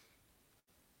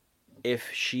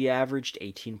 If she averaged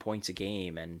 18 points a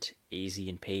game and AZ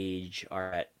and Paige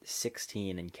are at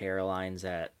 16 and Caroline's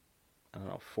at, I don't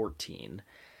know, 14,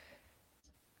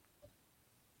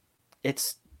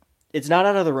 it's not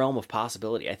out of the realm of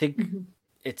possibility. I think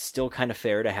it's still kind of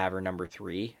fair to have her number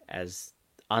 3 as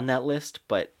on that list,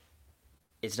 but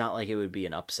it's not like it would be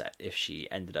an upset if she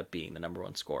ended up being the number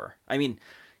 1 scorer. I mean,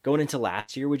 going into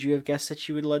last year, would you have guessed that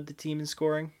she would lead the team in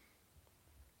scoring?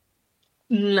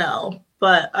 No,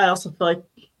 but I also feel like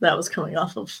that was coming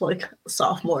off of like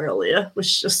sophomore Aaliyah,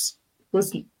 which just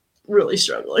was really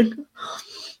struggling.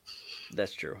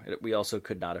 That's true. We also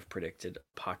could not have predicted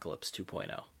Apocalypse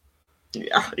 2.0.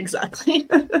 Yeah, exactly.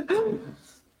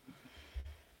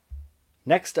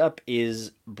 Next up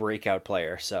is breakout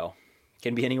player. So,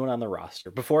 can be anyone on the roster.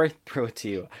 Before I throw it to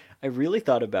you, I really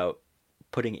thought about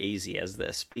putting AZ as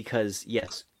this because,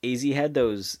 yes, AZ had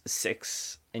those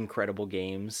 6 incredible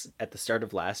games at the start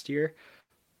of last year,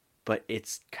 but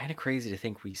it's kind of crazy to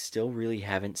think we still really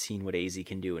haven't seen what AZ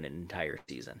can do in an entire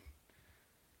season.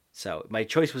 So, my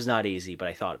choice was not AZ, but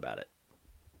I thought about it.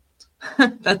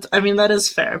 That is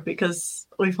fair because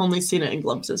we've only seen it in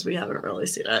glimpses. We haven't really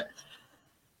seen it.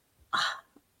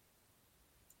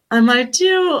 I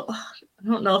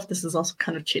don't know if this is also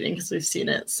kind of cheating because we've seen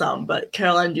it some, but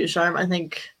Caroline Ducharme, I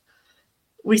think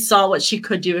we saw what she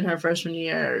could do in her freshman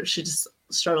year. She just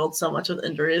struggled so much with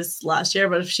injuries last year,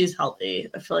 but if she's healthy,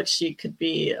 I feel like she could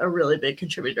be a really big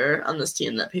contributor on this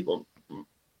team that people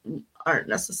aren't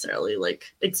necessarily like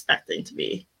expecting to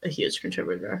be a huge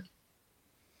contributor.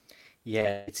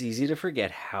 Yeah, it's easy to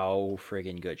forget how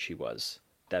friggin' good she was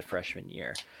that freshman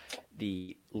year.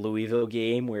 The Louisville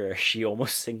game where she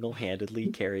almost single-handedly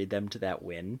carried them to that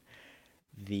win.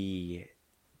 The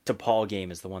DePaul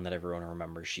game is the one that everyone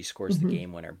remembers. She scores the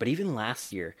game winner. But even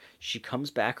last year, she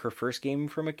comes back her first game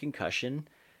from a concussion.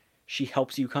 She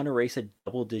helps UConn erase a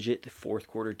double-digit fourth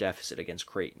quarter deficit against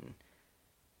Creighton,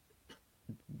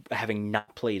 having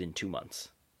not played in 2 months.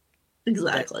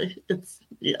 Exactly.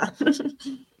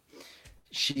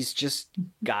 She's just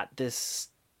got this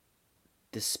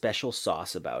special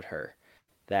sauce about her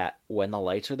that when the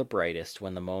lights are the brightest,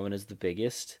 when the moment is the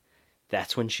biggest,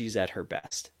 that's when she's at her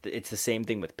best. It's the same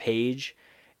thing with Paige.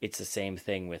 It's the same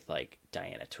thing with like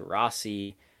Diana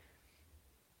Taurasi.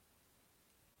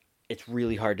 It's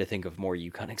really hard to think of more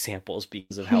UConn examples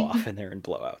because of how often they're in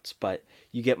blowouts, but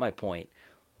you get my point.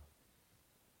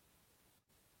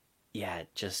 Yeah,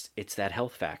 it's that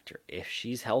health factor. If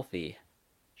she's healthy,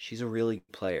 she's a really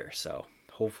good player. So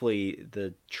hopefully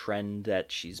the trend that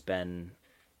she's been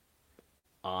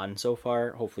on so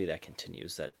far, hopefully that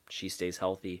continues, that she stays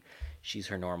healthy, she's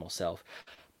her normal self.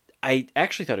 I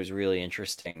actually thought it was really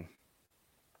interesting.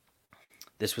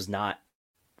 This was not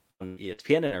an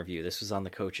ESPN interview, this was on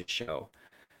the coach's show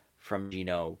from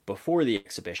Gino before the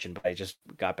exhibition, but I just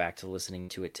got back to listening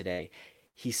to it today.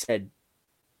 He said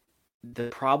the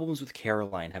problems with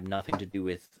Caroline have nothing to do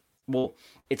with, well,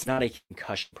 it's not a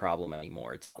concussion problem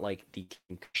anymore. It's not like the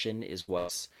concussion is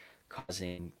what's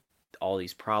causing all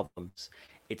these problems.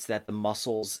 It's that the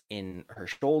muscles in her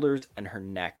shoulders and her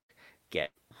neck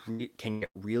can get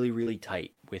really, really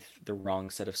tight with the wrong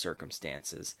set of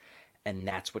circumstances, and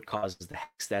that's what causes the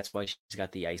hex. That's why she's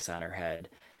got the ice on her head.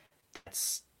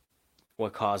 That's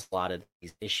what caused a lot of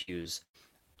these issues.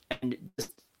 And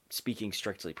just speaking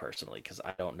strictly personally, because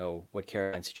I don't know what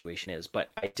Caroline's situation is, but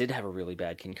I did have a really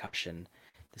bad concussion.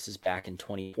 This is back in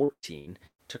 2014. It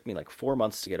took me like 4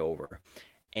 months to get over.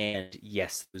 And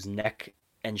yes, those neck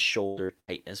and shoulder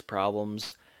tightness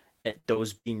problems,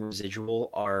 those being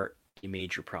residual, are a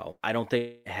major problem. I don't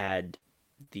think it had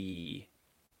the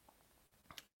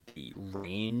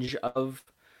range of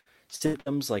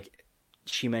symptoms. Like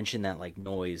she mentioned that like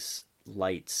noise,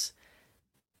 lights,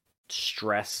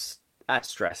 stress,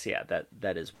 stress, yeah,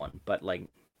 that is one. But like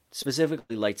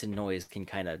specifically lights and noise can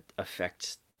kind of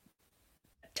affect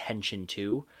tension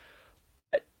too.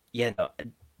 But yeah, no,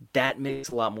 that makes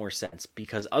a lot more sense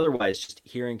because otherwise, just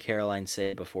hearing Caroline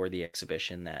say before the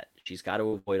exhibition that she's got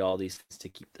to avoid all these things to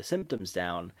keep the symptoms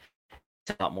down,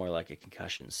 it's a lot more like a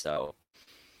concussion. So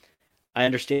I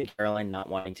understand Caroline not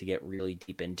wanting to get really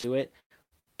deep into it,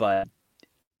 but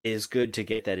it is good to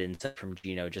get that insight from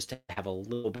Gino just to have a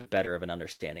little bit better of an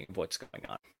understanding of what's going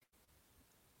on.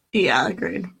 Yeah,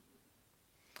 agreed.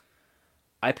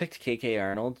 I picked KK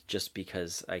Arnold just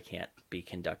because I can't be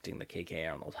conducting the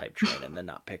KK Arnold hype train and then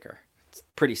not pick her. It's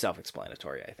pretty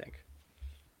self-explanatory, I think.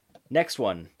 Next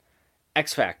one,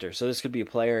 X Factor. So this could be a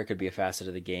player, it could be a facet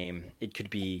of the game, it could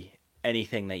be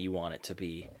anything that you want it to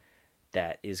be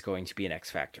that is going to be an X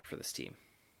Factor for this team.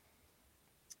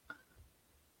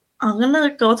 I'm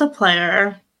gonna go with a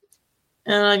player,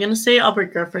 and I'm gonna say Aubrey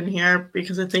Griffin here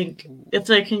because I think if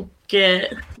they can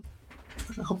get,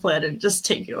 hopefully I didn't just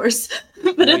take yours,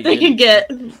 but No, if they you can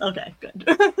get, okay, good.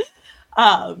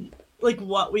 Like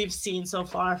what we've seen so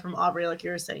far from Aubrey, like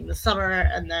you were saying, this summer,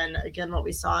 and then again what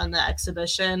we saw in the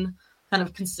exhibition, kind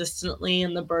of consistently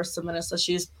in the bursts of minutes that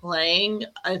she's playing,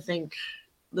 I think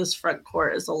this front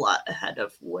court is a lot ahead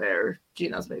of where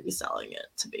Gino's maybe selling it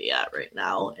to be at right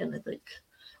now. And I think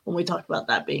when we talked about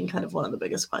that being kind of one of the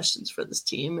biggest questions for this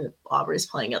team, if Aubrey's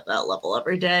playing at that level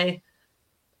every day,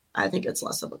 I think it's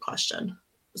less of a question.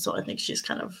 So I think she's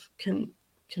kind of can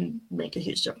make a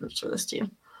huge difference for this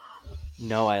team.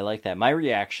 No, I like that. My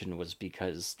reaction was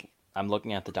because I'm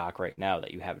looking at the doc right now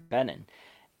that you haven't been in,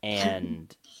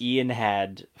 and Ian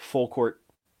had full court.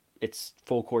 It's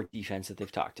full court defense that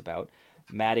they've talked about.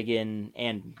 Madigan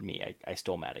and me, I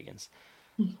stole Madigan's,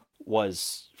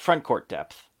 was front court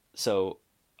depth. So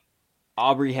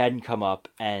Aubrey hadn't come up,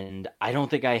 and I don't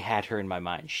think I had her in my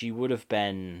mind. She would have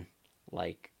been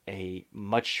like a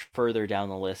much further down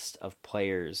the list of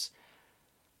players,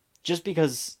 just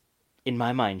because in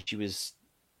my mind she was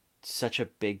such a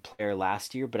big player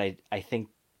last year. But I think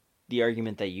the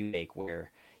argument that you make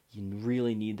where you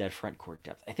really need that front court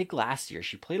depth. I think last year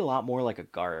she played a lot more like a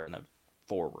guard than a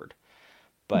forward.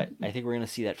 But I think we're going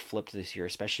to see that flipped this year,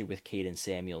 especially with Caden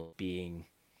Samuel being,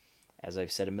 as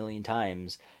I've said a million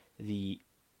times, the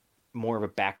more of a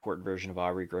backcourt version of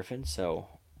Aubrey Griffin. So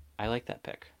I like that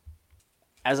pick.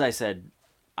 As I said,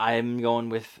 I'm going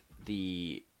with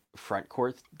the front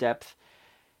court depth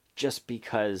just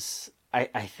because I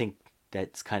think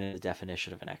that's kind of the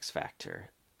definition of an X factor.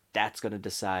 That's going to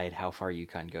decide how far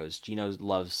UConn goes. Gino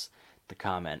loves the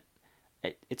comment.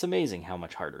 It's amazing how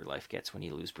much harder life gets when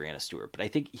you lose Brianna Stewart. But I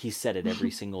think he said it every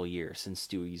single year since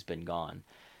Stewie's been gone,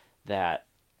 that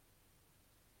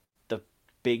the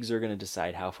bigs are going to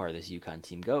decide how far this UConn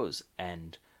team goes.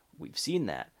 And we've seen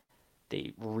that.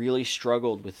 They really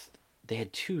struggled with... They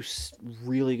had two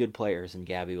really good players in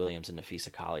Gabby Williams and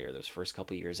Nafisa Collier those first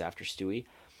couple years after Stewie.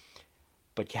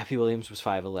 But Gabby Williams was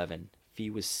 5'11".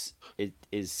 Fee is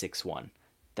 6'1".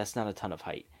 That's not a ton of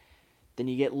height. Then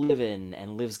you get Liv in,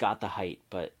 and Liv's got the height,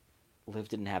 but Liv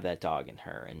didn't have that dog in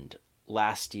her. And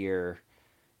last year,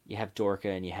 you have Dorka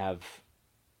and you have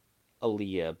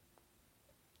Aaliyah.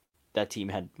 That team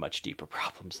had much deeper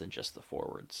problems than just the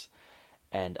forwards.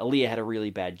 And Aaliyah had a really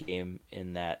bad game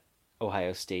in that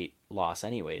Ohio State loss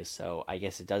anyways, so I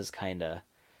guess it does kind of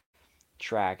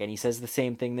track. And he says the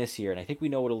same thing this year, and I think we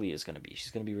know what Aaliyah is going to be.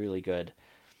 She's going to be really good.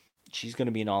 She's going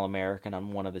to be an All-American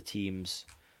on one of the teams.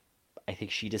 I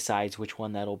think she decides which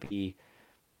one that'll be.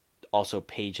 Also,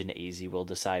 Paige and AZ will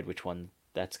decide which one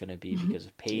that's going to be, because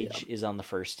if Paige is on the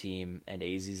first team and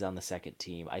AZ's on the second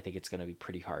team, I think it's going to be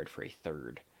pretty hard for a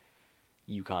third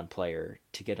UConn player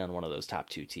to get on one of those top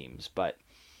two teams. But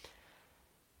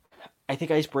I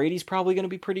think Ice Brady's probably going to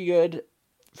be pretty good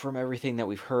from everything that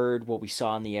we've heard, what we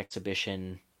saw in the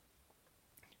exhibition.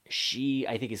 She,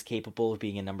 I think, is capable of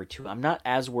being a number two. I'm not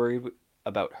as worried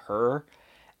about her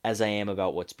as I am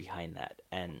about what's behind that.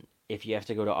 And if you have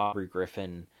to go to Aubrey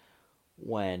Griffin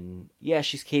when, yeah,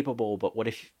 she's capable, but what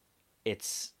if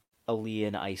it's Aaliyah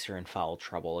and Ice are in foul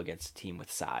trouble against a team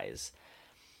with size?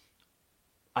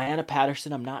 Ayanna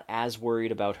Patterson, I'm not as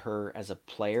worried about her as a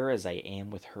player as I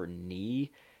am with her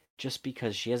knee, just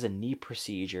because she has a knee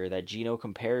procedure that Gino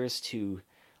compares to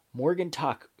Morgan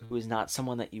Tuck, who is not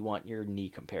someone that you want your knee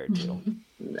compared to.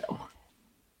 No.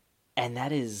 And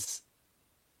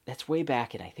that's way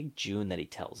back in, I think, June that he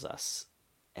tells us.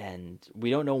 And we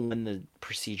don't know when the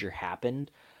procedure happened,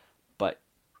 but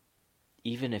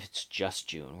even if it's just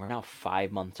June, we're now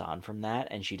 5 months on from that,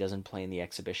 and she doesn't play in the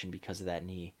exhibition because of that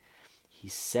knee. He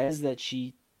says that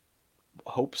she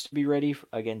hopes to be ready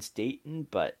against Dayton,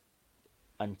 but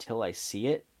until I see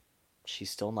it,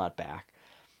 she's still not back.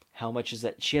 how much is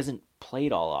that? She hasn't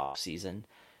played all off season.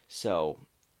 So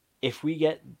if we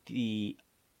get the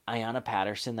Ayanna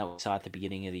Patterson that we saw at the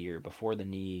beginning of the year before the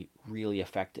knee really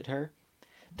affected her,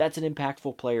 that's an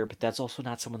impactful player, but that's also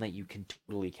not someone that you can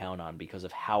totally count on because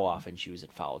of how often she was in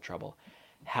foul trouble,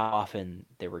 how often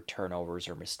there were turnovers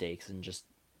or mistakes, and just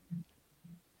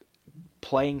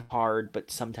playing hard, but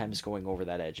sometimes going over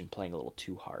that edge and playing a little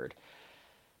too hard.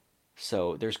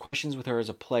 So there's questions with her as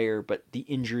a player, but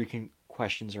the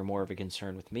questions are more of a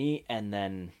concern with me. And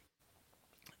then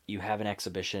you have an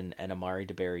exhibition, and Amari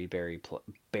DeBerry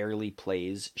barely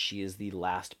plays. She is the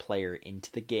last player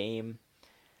into the game.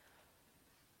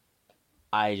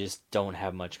 I just don't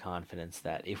have much confidence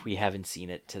that if we haven't seen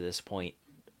it to this point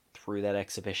through that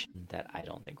exhibition, that I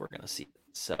don't think we're going to see it.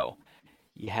 So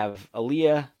you have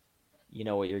Aaliyah, you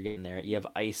know what you're getting there. You have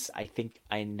Ice, I think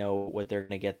I know what they're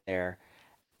going to get there.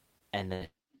 And then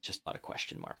just a lot of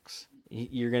question marks.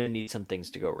 You're going to need some things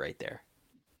to go right there.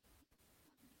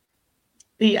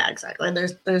 Yeah, exactly.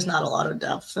 There's not a lot of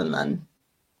depth, and then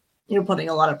you're putting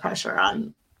a lot of pressure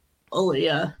on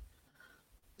Aaliyah,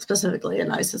 specifically,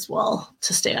 and Ice as well,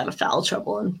 to stay out of foul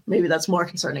trouble. And maybe that's more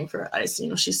concerning for Ice. You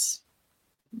know, she's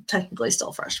technically still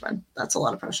a freshman. That's a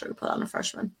lot of pressure to put on a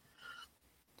freshman.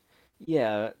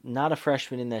 Yeah, not a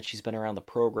freshman in that she's been around the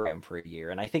program for a year.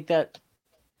 And I think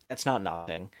that's not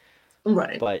nothing.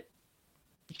 Right. But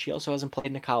she also hasn't played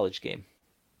in a college game.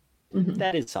 Mm-hmm.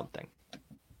 That is something.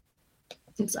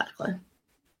 Exactly.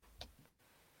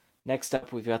 Next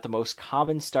up, we've got the most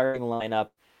common starting lineup.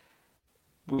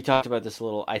 We talked about this a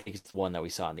little. I think it's the one that we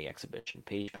saw in the exhibition.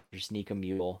 Paige Bueckers, Nika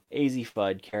Mule, AZ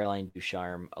Fudd, Caroline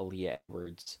Ducharme, Aaliyah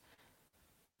Edwards.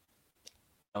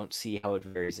 Don't see how it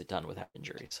varies a ton without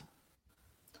injuries.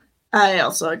 I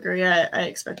also agree. I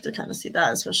expect to kind of see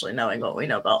that, especially knowing what we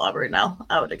know about Aubrey now.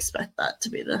 I would expect that to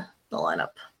be the lineup.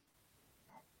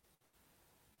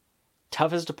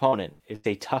 Toughest opponent. It's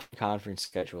a tough conference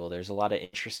schedule. There's a lot of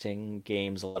interesting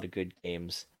games, a lot of good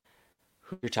games.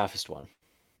 Who's your toughest one?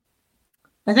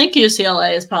 I think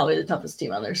UCLA is probably the toughest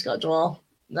team on their schedule.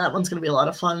 That one's going to be a lot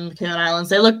of fun. Cayman Islands.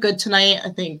 They look good tonight. I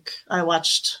think I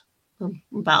watched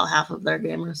about half of their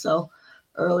game or so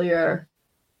earlier.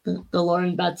 The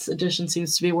Lauren Betts addition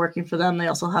seems to be working for them. They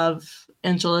also have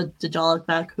Angela Djalic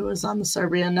back, who was on the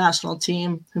Serbian national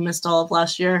team, who missed all of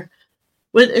last year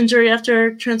with injury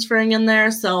after transferring in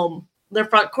there. So their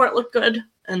front court looked good,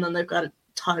 and then they've got a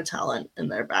ton of talent in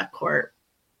their backcourt.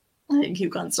 I think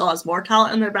UConn still has more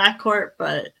talent in their backcourt,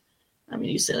 but I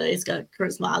mean, UCLA's got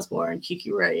Charisma Osborne,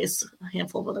 Kiki Reyes, a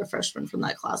handful of other freshmen from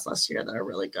that class last year that are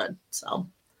really good. So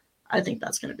I think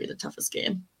that's going to be the toughest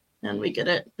game. And we get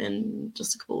it in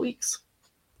just a couple weeks.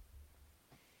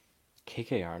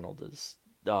 KK Arnold is...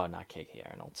 Oh, not KK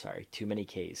Arnold, sorry. Too many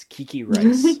Ks. Kiki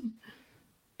Rice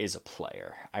is a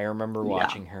player. I remember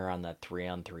watching her on that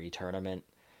 3-on-3 tournament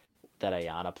that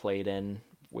Ayanna played in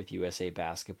with USA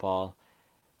Basketball.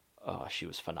 Oh, she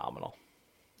was phenomenal.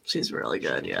 She's really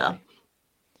good, yeah.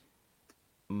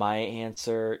 My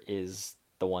answer is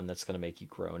the one that's going to make you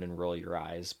groan and roll your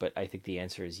eyes, but I think the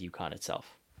answer is UConn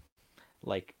itself.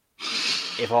 Like,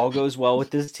 if all goes well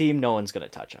with this team, no one's going to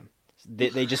touch them.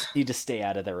 They just need to stay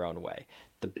out of their own way.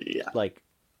 Like,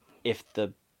 if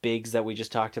the bigs that we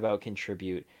just talked about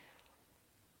contribute,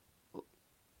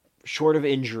 short of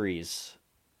injuries,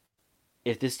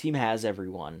 if this team has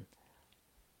everyone,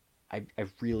 I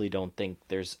really don't think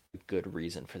there's a good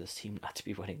reason for this team not to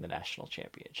be winning the national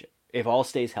championship. If all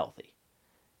stays healthy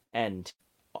and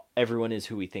everyone is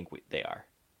who we think they are.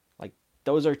 Like,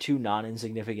 those are two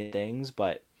non-insignificant things,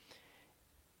 but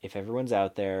if everyone's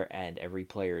out there and every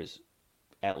player is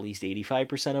at least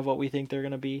 85% of what we think they're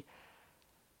going to be,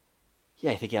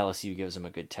 yeah, I think LSU gives them a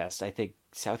good test. I think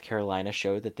South Carolina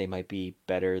showed that they might be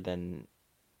better than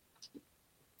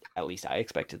at least I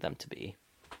expected them to be.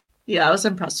 Yeah, I was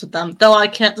impressed with them, though I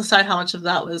can't decide how much of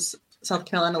that was South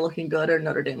Carolina looking good or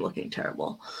Notre Dame looking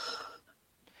terrible.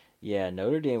 Yeah,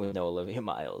 Notre Dame with no Olivia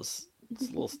Miles, it's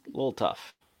a little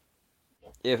tough.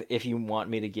 If you want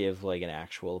me to give like an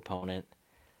actual opponent,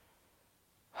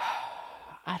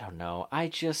 I don't know.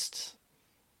 Has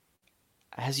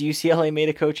UCLA made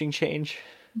a coaching change?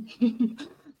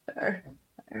 Fair.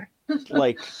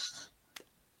 Like,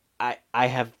 I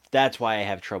have. That's why I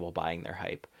have trouble buying their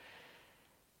hype.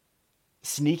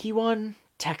 Sneaky one,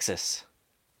 Texas.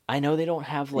 I know they don't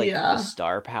have the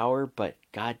star power, but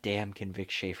goddamn, can Vic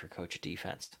Schaefer coach a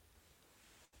defense?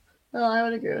 Well, I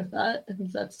would agree with that. I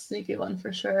think that's a sneaky one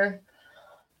for sure.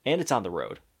 And it's on the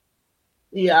road.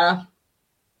 Yeah.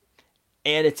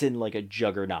 And it's in like a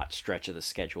juggernaut stretch of the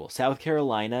schedule. South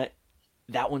Carolina,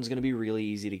 that one's going to be really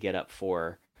easy to get up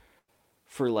for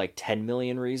like 10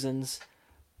 million reasons.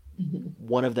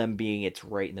 One of them being it's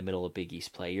right in the middle of Big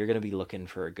East play. You're going to be looking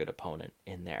for a good opponent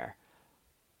in there.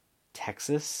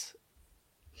 Texas,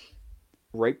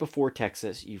 right before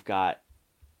Texas, you've got,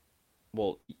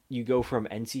 well, you go from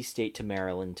NC State to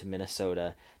Maryland to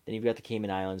Minnesota. Then you've got the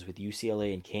Cayman Islands with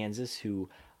UCLA and Kansas, who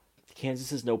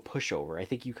Kansas is no pushover. I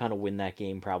think you kind of win that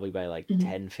game probably by like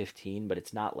 10-15, but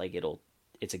it's not like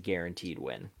it's a guaranteed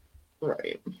win.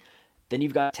 Right. Then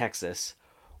you've got Texas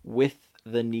with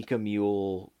the Nika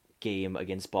Mule game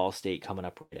against Ball State coming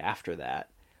up right after that.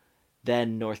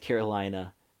 Then North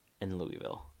Carolina and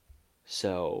Louisville.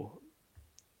 So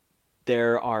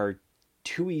there are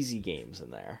 2 easy games in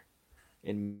there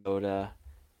in Minnesota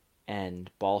and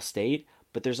Ball State,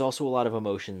 but there's also a lot of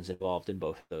emotions involved in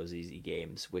both of those easy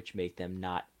games, which make them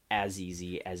not as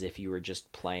easy as if you were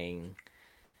just playing,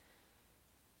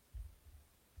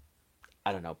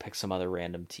 I don't know, pick some other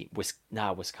random team.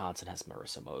 Wisconsin has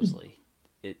Marissa Mosley.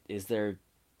 Is there,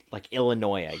 like,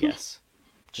 Illinois, I guess.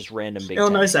 Just random Big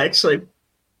Illinois is Ten. actually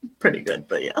pretty good,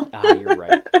 but yeah. You're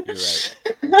right. You're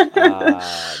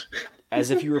right.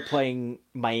 As if you were playing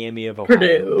Miami of Ohio.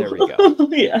 Purdue. There we go.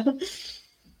 Yeah.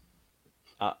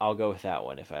 I'll go with that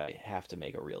one if I have to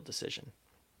make a real decision.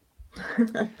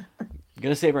 I'm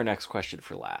going to save our next question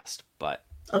for last, but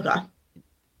Okay.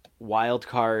 wild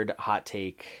card, hot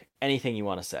take, anything you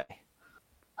want to say.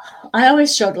 I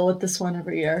always struggle with this one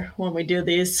every year when we do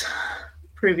these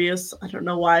previews. I don't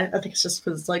know why. I think it's just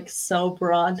because it's like so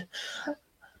broad.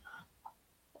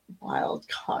 Wild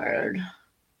card.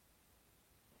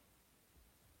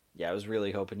 Yeah, I was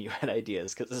really hoping you had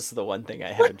ideas because this is the one thing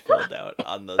I haven't filled out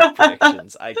on those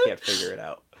predictions. I can't figure it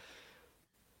out.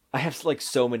 I have like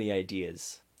so many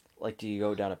ideas. Like, do you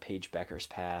go down a Paige Bueckers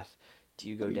path? Do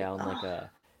you go down like a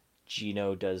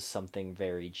Gino does something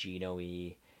very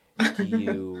Gino-y? Do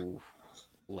you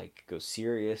like go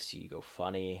serious? Do you go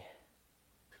funny?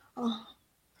 Oh.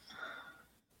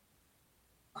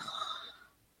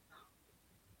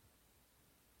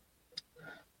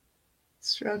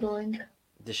 Struggling.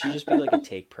 Does she just be like a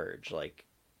take purge? Like,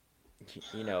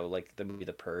 you know, like the movie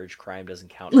The Purge, crime doesn't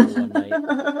count for one night.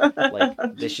 Like,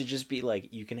 this should just be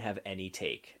like, you can have any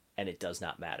take and it does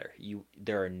not matter.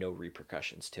 There are no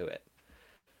repercussions to it.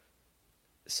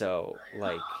 So,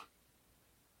 like,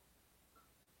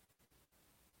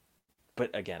 but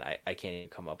again, I can't even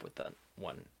come up with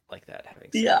one like that.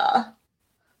 Having said Yeah.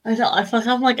 I don't. I feel like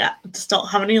I'm like, I just don't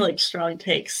have any like strong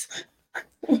takes.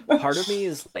 part of me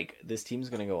is like, this team's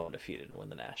gonna go undefeated and win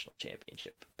the national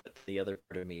championship, but the other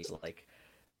part of me is like,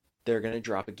 they're gonna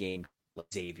drop a game like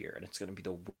Xavier, and it's gonna be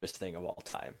the worst thing of all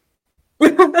time.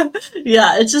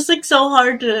 Yeah, it's just like so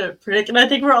hard to predict, and I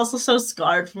think we're also so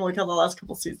scarred from like how the last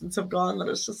couple seasons have gone that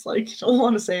it's just like, I don't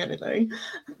want to say anything.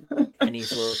 Any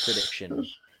sort of prediction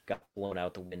got blown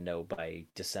out the window by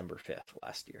December 5th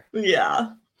last year.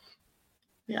 Yeah.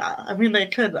 Yeah, I mean, they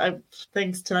could. I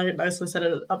think tonight nicely set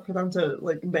it up for them to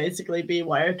like basically be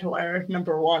wire to wire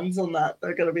number ones, and that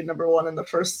they're going to be number one in the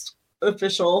first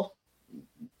official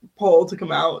poll to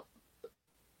come out,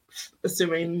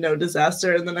 assuming no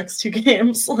disaster in the next 2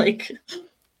 games. Like,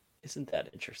 Isn't that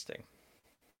interesting?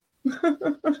 yeah.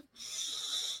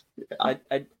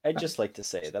 I'd just like to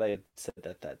say that I said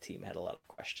that team had a lot of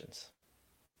questions.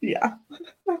 Yeah.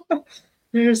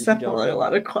 There's If you don't definitely a know.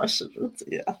 lot of questions.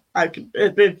 Yeah. I could,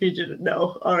 if you didn't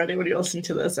know already when you listened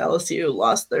to this, LSU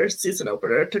lost their season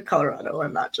opener to Colorado,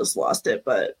 and not just lost it,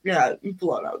 but yeah,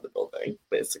 blown out of the building,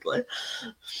 basically.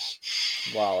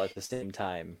 While at the same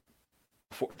time,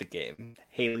 before the game,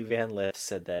 Haley Van Lith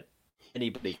said that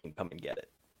anybody can come and get it.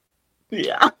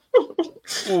 Yeah.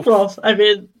 Well, I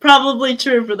mean, probably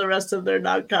true for the rest of their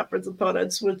non-conference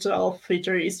opponents, which all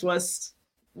feature East-West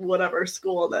whatever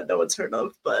school that no one's heard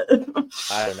of, but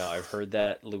I don't know. I've heard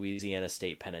that Louisiana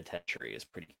State Penitentiary is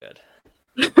pretty good.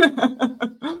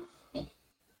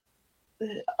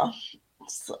 yeah,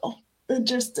 so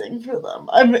interesting for them.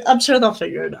 I'm sure they'll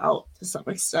figure it out to some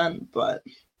extent, but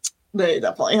they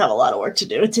definitely have a lot of work to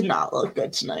do. It did not look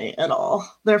good tonight at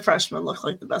all. Their freshmen looked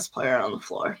like the best player on the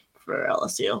floor for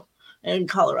LSU, and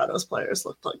Colorado's players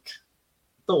looked like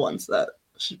the ones that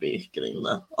should be getting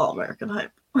the All-American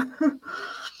hype.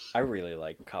 I really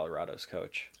like Colorado's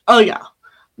coach. Oh, yeah.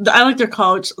 I like their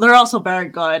coach. They're also very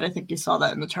good. I think you saw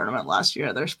that in the tournament last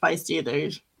year. They're spicy.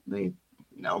 They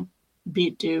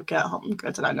beat Duke at home.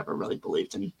 Granted, I never really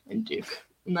believed in Duke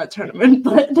in that tournament,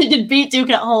 but they did beat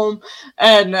Duke at home.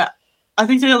 And I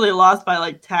think they only lost by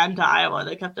like 10 to Iowa.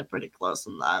 They kept it pretty close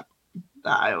in that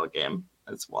Iowa game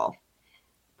as well.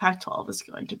 Pac-12 is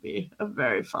going to be a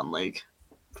very fun league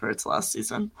for its last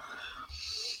season.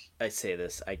 I say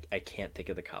this, I can't think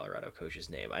of the Colorado coach's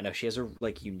name. I know she has a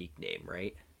like unique name,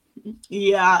 right?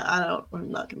 Yeah,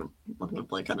 I'm not gonna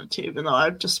blank on it too, even though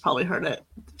I've just probably heard it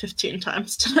 15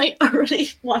 times tonight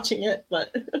already watching it.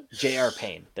 But J.R.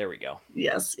 Payne. There we go.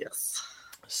 yes.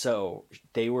 So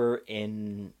they were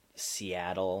in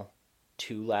Seattle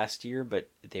too last year, but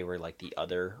they were like the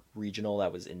other regional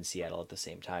that was in Seattle at the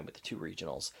same time with the two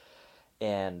regionals.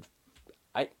 And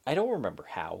I don't remember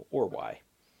how or why,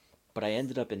 but I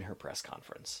ended up in her press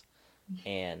conference.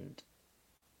 And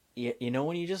you know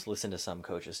when you just listen to some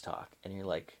coaches talk and you're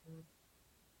like,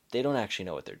 they don't actually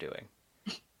know what they're doing.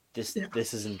 This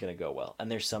isn't going to go well.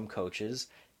 And there's some coaches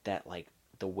that like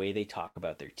the way they talk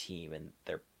about their team and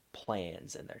their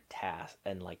plans and their tasks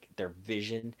and like their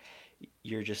vision,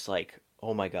 you're just like,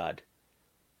 oh my god,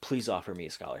 please offer me a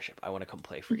scholarship. I want to come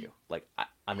play for you. Like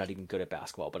I'm not even good at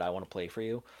basketball, but I want to play for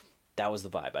you. That was the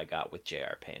vibe I got with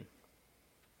J.R. Payne.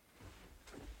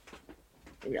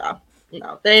 Yeah.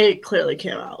 No, they clearly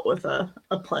came out with a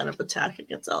plan of attack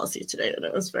against LSU today, and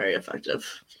it was very effective.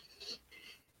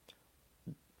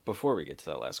 Before we get to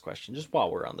that last question, just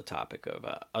while we're on the topic of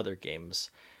other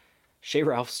games, Shea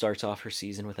Ralph starts off her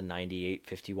season with a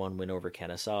 98-51 win over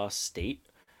Kennesaw State,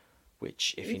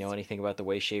 which, if you know anything about the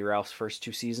way Shea Ralph's first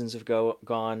two seasons have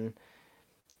gone,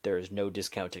 there's no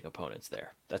discounting opponents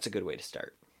there. That's a good way to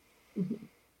start.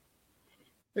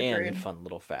 Mm-hmm. And fun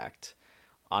little fact,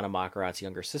 Anna Makarat's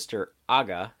younger sister,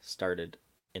 Aga, started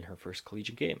in her first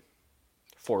collegiate game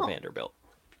for Vanderbilt.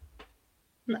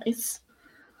 Nice.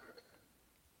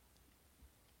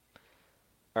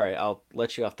 All right, I'll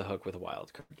let you off the hook with a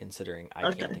wild card, considering I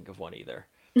can't think of one either.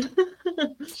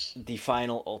 The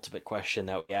final ultimate question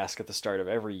that we ask at the start of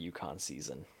every UConn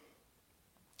season.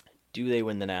 Do they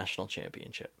win the national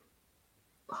championship?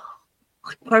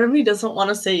 Part of me doesn't want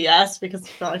to say yes because I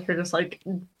feel like you're just like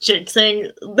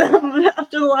jinxing them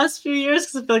after the last few years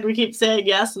because I feel like we keep saying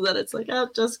yes and then it's like, oh,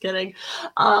 just kidding.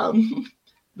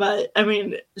 But I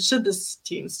mean, should this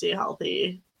team stay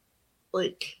healthy?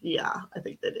 Like, yeah, I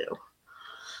think they do.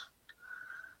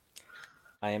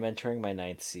 I am entering my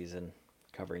 9th season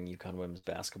covering UConn women's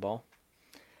basketball.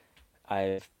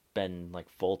 I've been like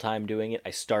full-time doing it.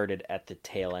 I started at the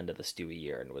tail end of the Stewie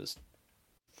year and was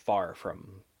far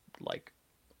from like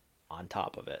on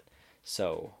top of it.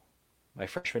 So my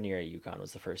freshman year at UConn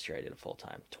was the first year I did it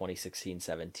full-time.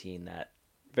 2016-17, that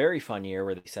very fun year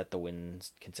where they set the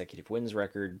consecutive wins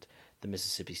record, the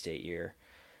Mississippi State year.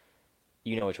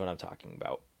 You know which one I'm talking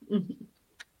about. Mm-hmm.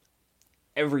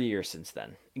 Every year since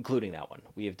then, including that one,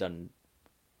 we have done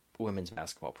women's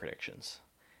basketball predictions.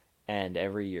 And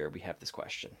every year we have this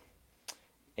question.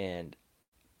 And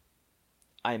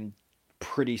I'm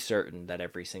pretty certain that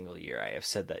every single year I have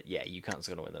said that, yeah, UConn's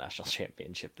going to win the national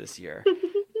championship this year.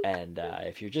 And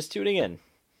if you're just tuning in,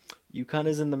 UConn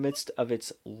is in the midst of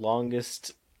its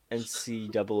longest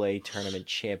NCAA tournament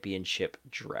championship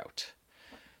drought.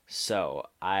 So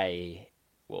I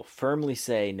will firmly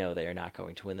say, no, they are not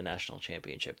going to win the national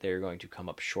championship. They are going to come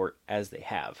up short as they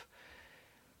have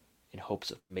in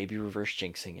hopes of maybe reverse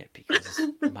jinxing it because,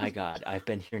 my God, I've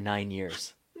been here 9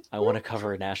 years. I want to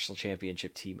cover a national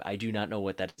championship team. I do not know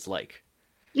what that is like.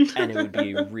 And it would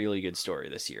be a really good story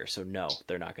this year. So, no,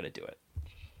 they're not going to do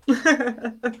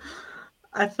it.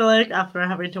 I feel like after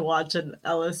having to watch an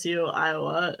LSU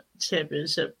Iowa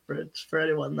championship, for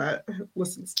anyone that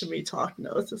listens to me talk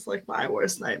knows, it's like my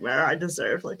worst nightmare. I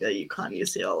deserve like a UConn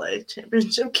UCLA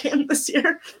championship game this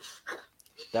year.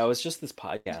 That was just this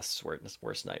podcast's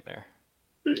worst nightmare.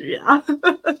 Yeah.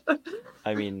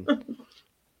 I mean,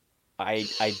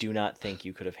 I do not think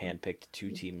you could have handpicked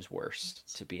two teams worse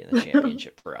to be in the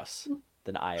championship for us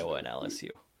than Iowa and LSU.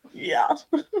 Yeah.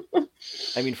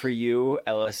 I mean, for you,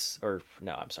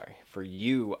 for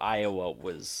you, Iowa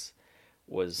was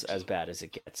as bad as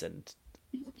it gets, and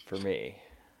for me,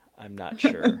 I'm not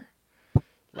sure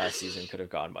last season could have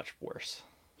gone much worse.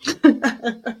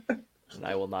 And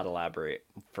I will not elaborate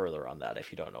further on that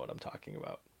if you don't know what I'm talking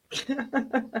about.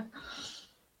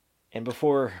 And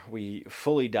before we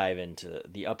fully dive into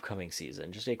the upcoming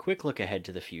season, just a quick look ahead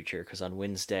to the future, because on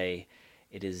Wednesday,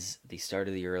 it is the start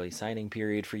of the early signing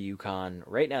period for UConn.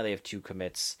 Right now they have 2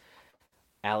 commits.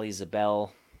 Ali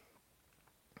Zabel,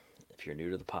 if you're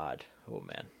new to the pod, oh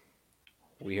man,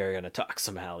 we are going to talk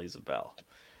some Ali Zabel.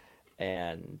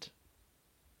 And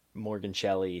Morgan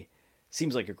Shelley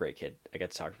seems like a great kid. I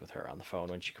got to talk with her on the phone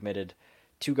when she committed.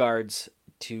 2 guards.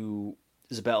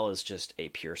 Zabel is just a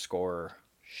pure scorer.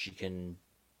 She's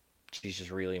just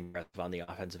really impressive on the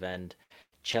offensive end.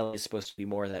 Shelley is supposed to be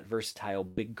more of that versatile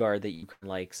big guard that UConn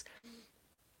likes.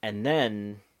 And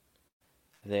then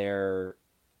there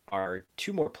are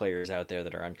 2 more players out there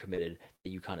that are uncommitted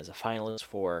that UConn is a finalist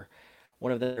for.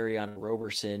 One of them, Ariana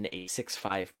Roberson, a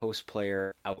 6'5" post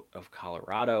player out of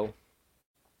Colorado.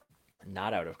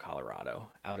 Not out of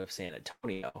Colorado, out of San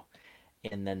Antonio.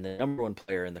 And then the number one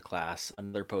player in the class,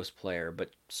 another post player, but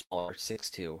smaller,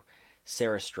 6'2",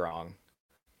 Sarah Strong.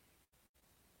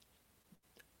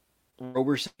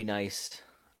 Roberson be nice.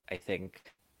 I think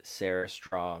Sarah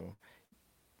Strong,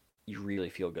 you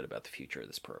really feel good about the future of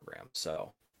this program.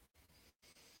 So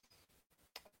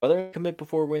whether they commit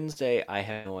before Wednesday, I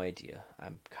have no idea.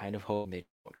 I'm kind of hoping they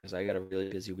don't because I got a really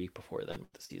busy week before then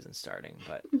with the season starting.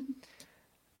 But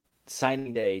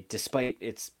signing day, despite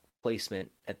its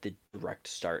placement at the direct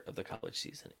start of the college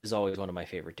season, is always one of my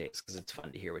favorite days because it's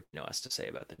fun to hear what Gino has to say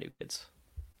about the new kids.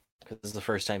 Because this is the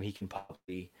first time he can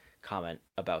publicly comment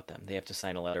about them. They have to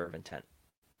sign a letter of intent.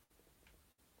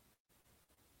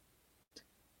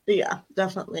 Yeah,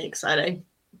 definitely exciting.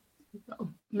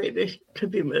 Maybe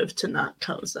could be moved to not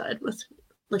coincide with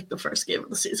like the first game of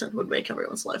the season. Would make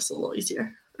everyone's lives a little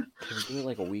easier. Can we do it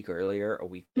like a week earlier, a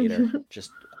week later?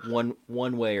 Just one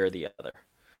way or the other.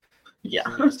 Yeah.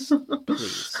 Please.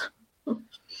 Please.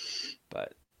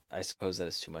 But I suppose that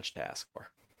is too much to ask for.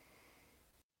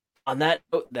 On that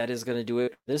note, that is going to do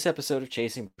it. This episode of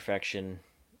Chasing Perfection,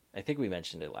 I think we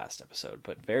mentioned it last episode,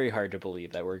 but very hard to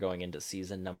believe that we're going into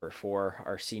season number 4,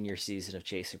 our senior season of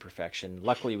Chasing Perfection.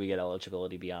 Luckily, we get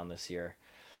eligibility beyond this year.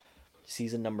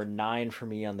 Season number 9 for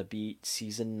me on the beat.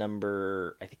 Season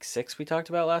number, I think 6 we talked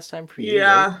about last time for you.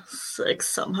 Yeah, right? 6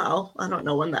 somehow. I don't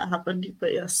know when that happened,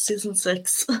 but yes, season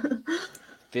 6.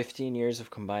 15 years of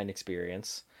combined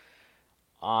experience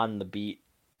on the beat.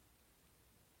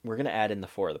 We're going to add in the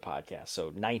 4 of the podcast,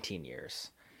 so 19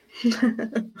 years.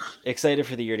 Excited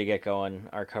for the year to get going.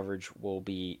 Our coverage will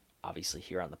be obviously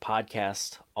here on the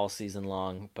podcast all season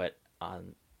long, but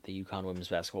on the UConn Women's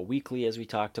Basketball Weekly, as we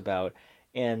talked about,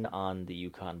 and on the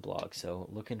UConn blog. So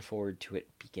looking forward to it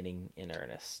beginning in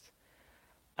earnest.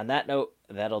 On that note,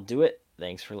 that'll do it.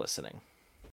 Thanks for listening.